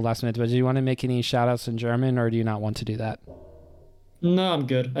this until last minute, but do you want to make any shout outs in German, or do you not want to do that? No, I'm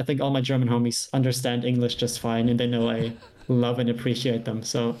good. I think all my German homies understand English just fine, and they know I love and appreciate them.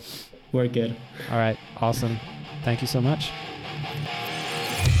 So we're good. All right. Awesome. Thank you so much.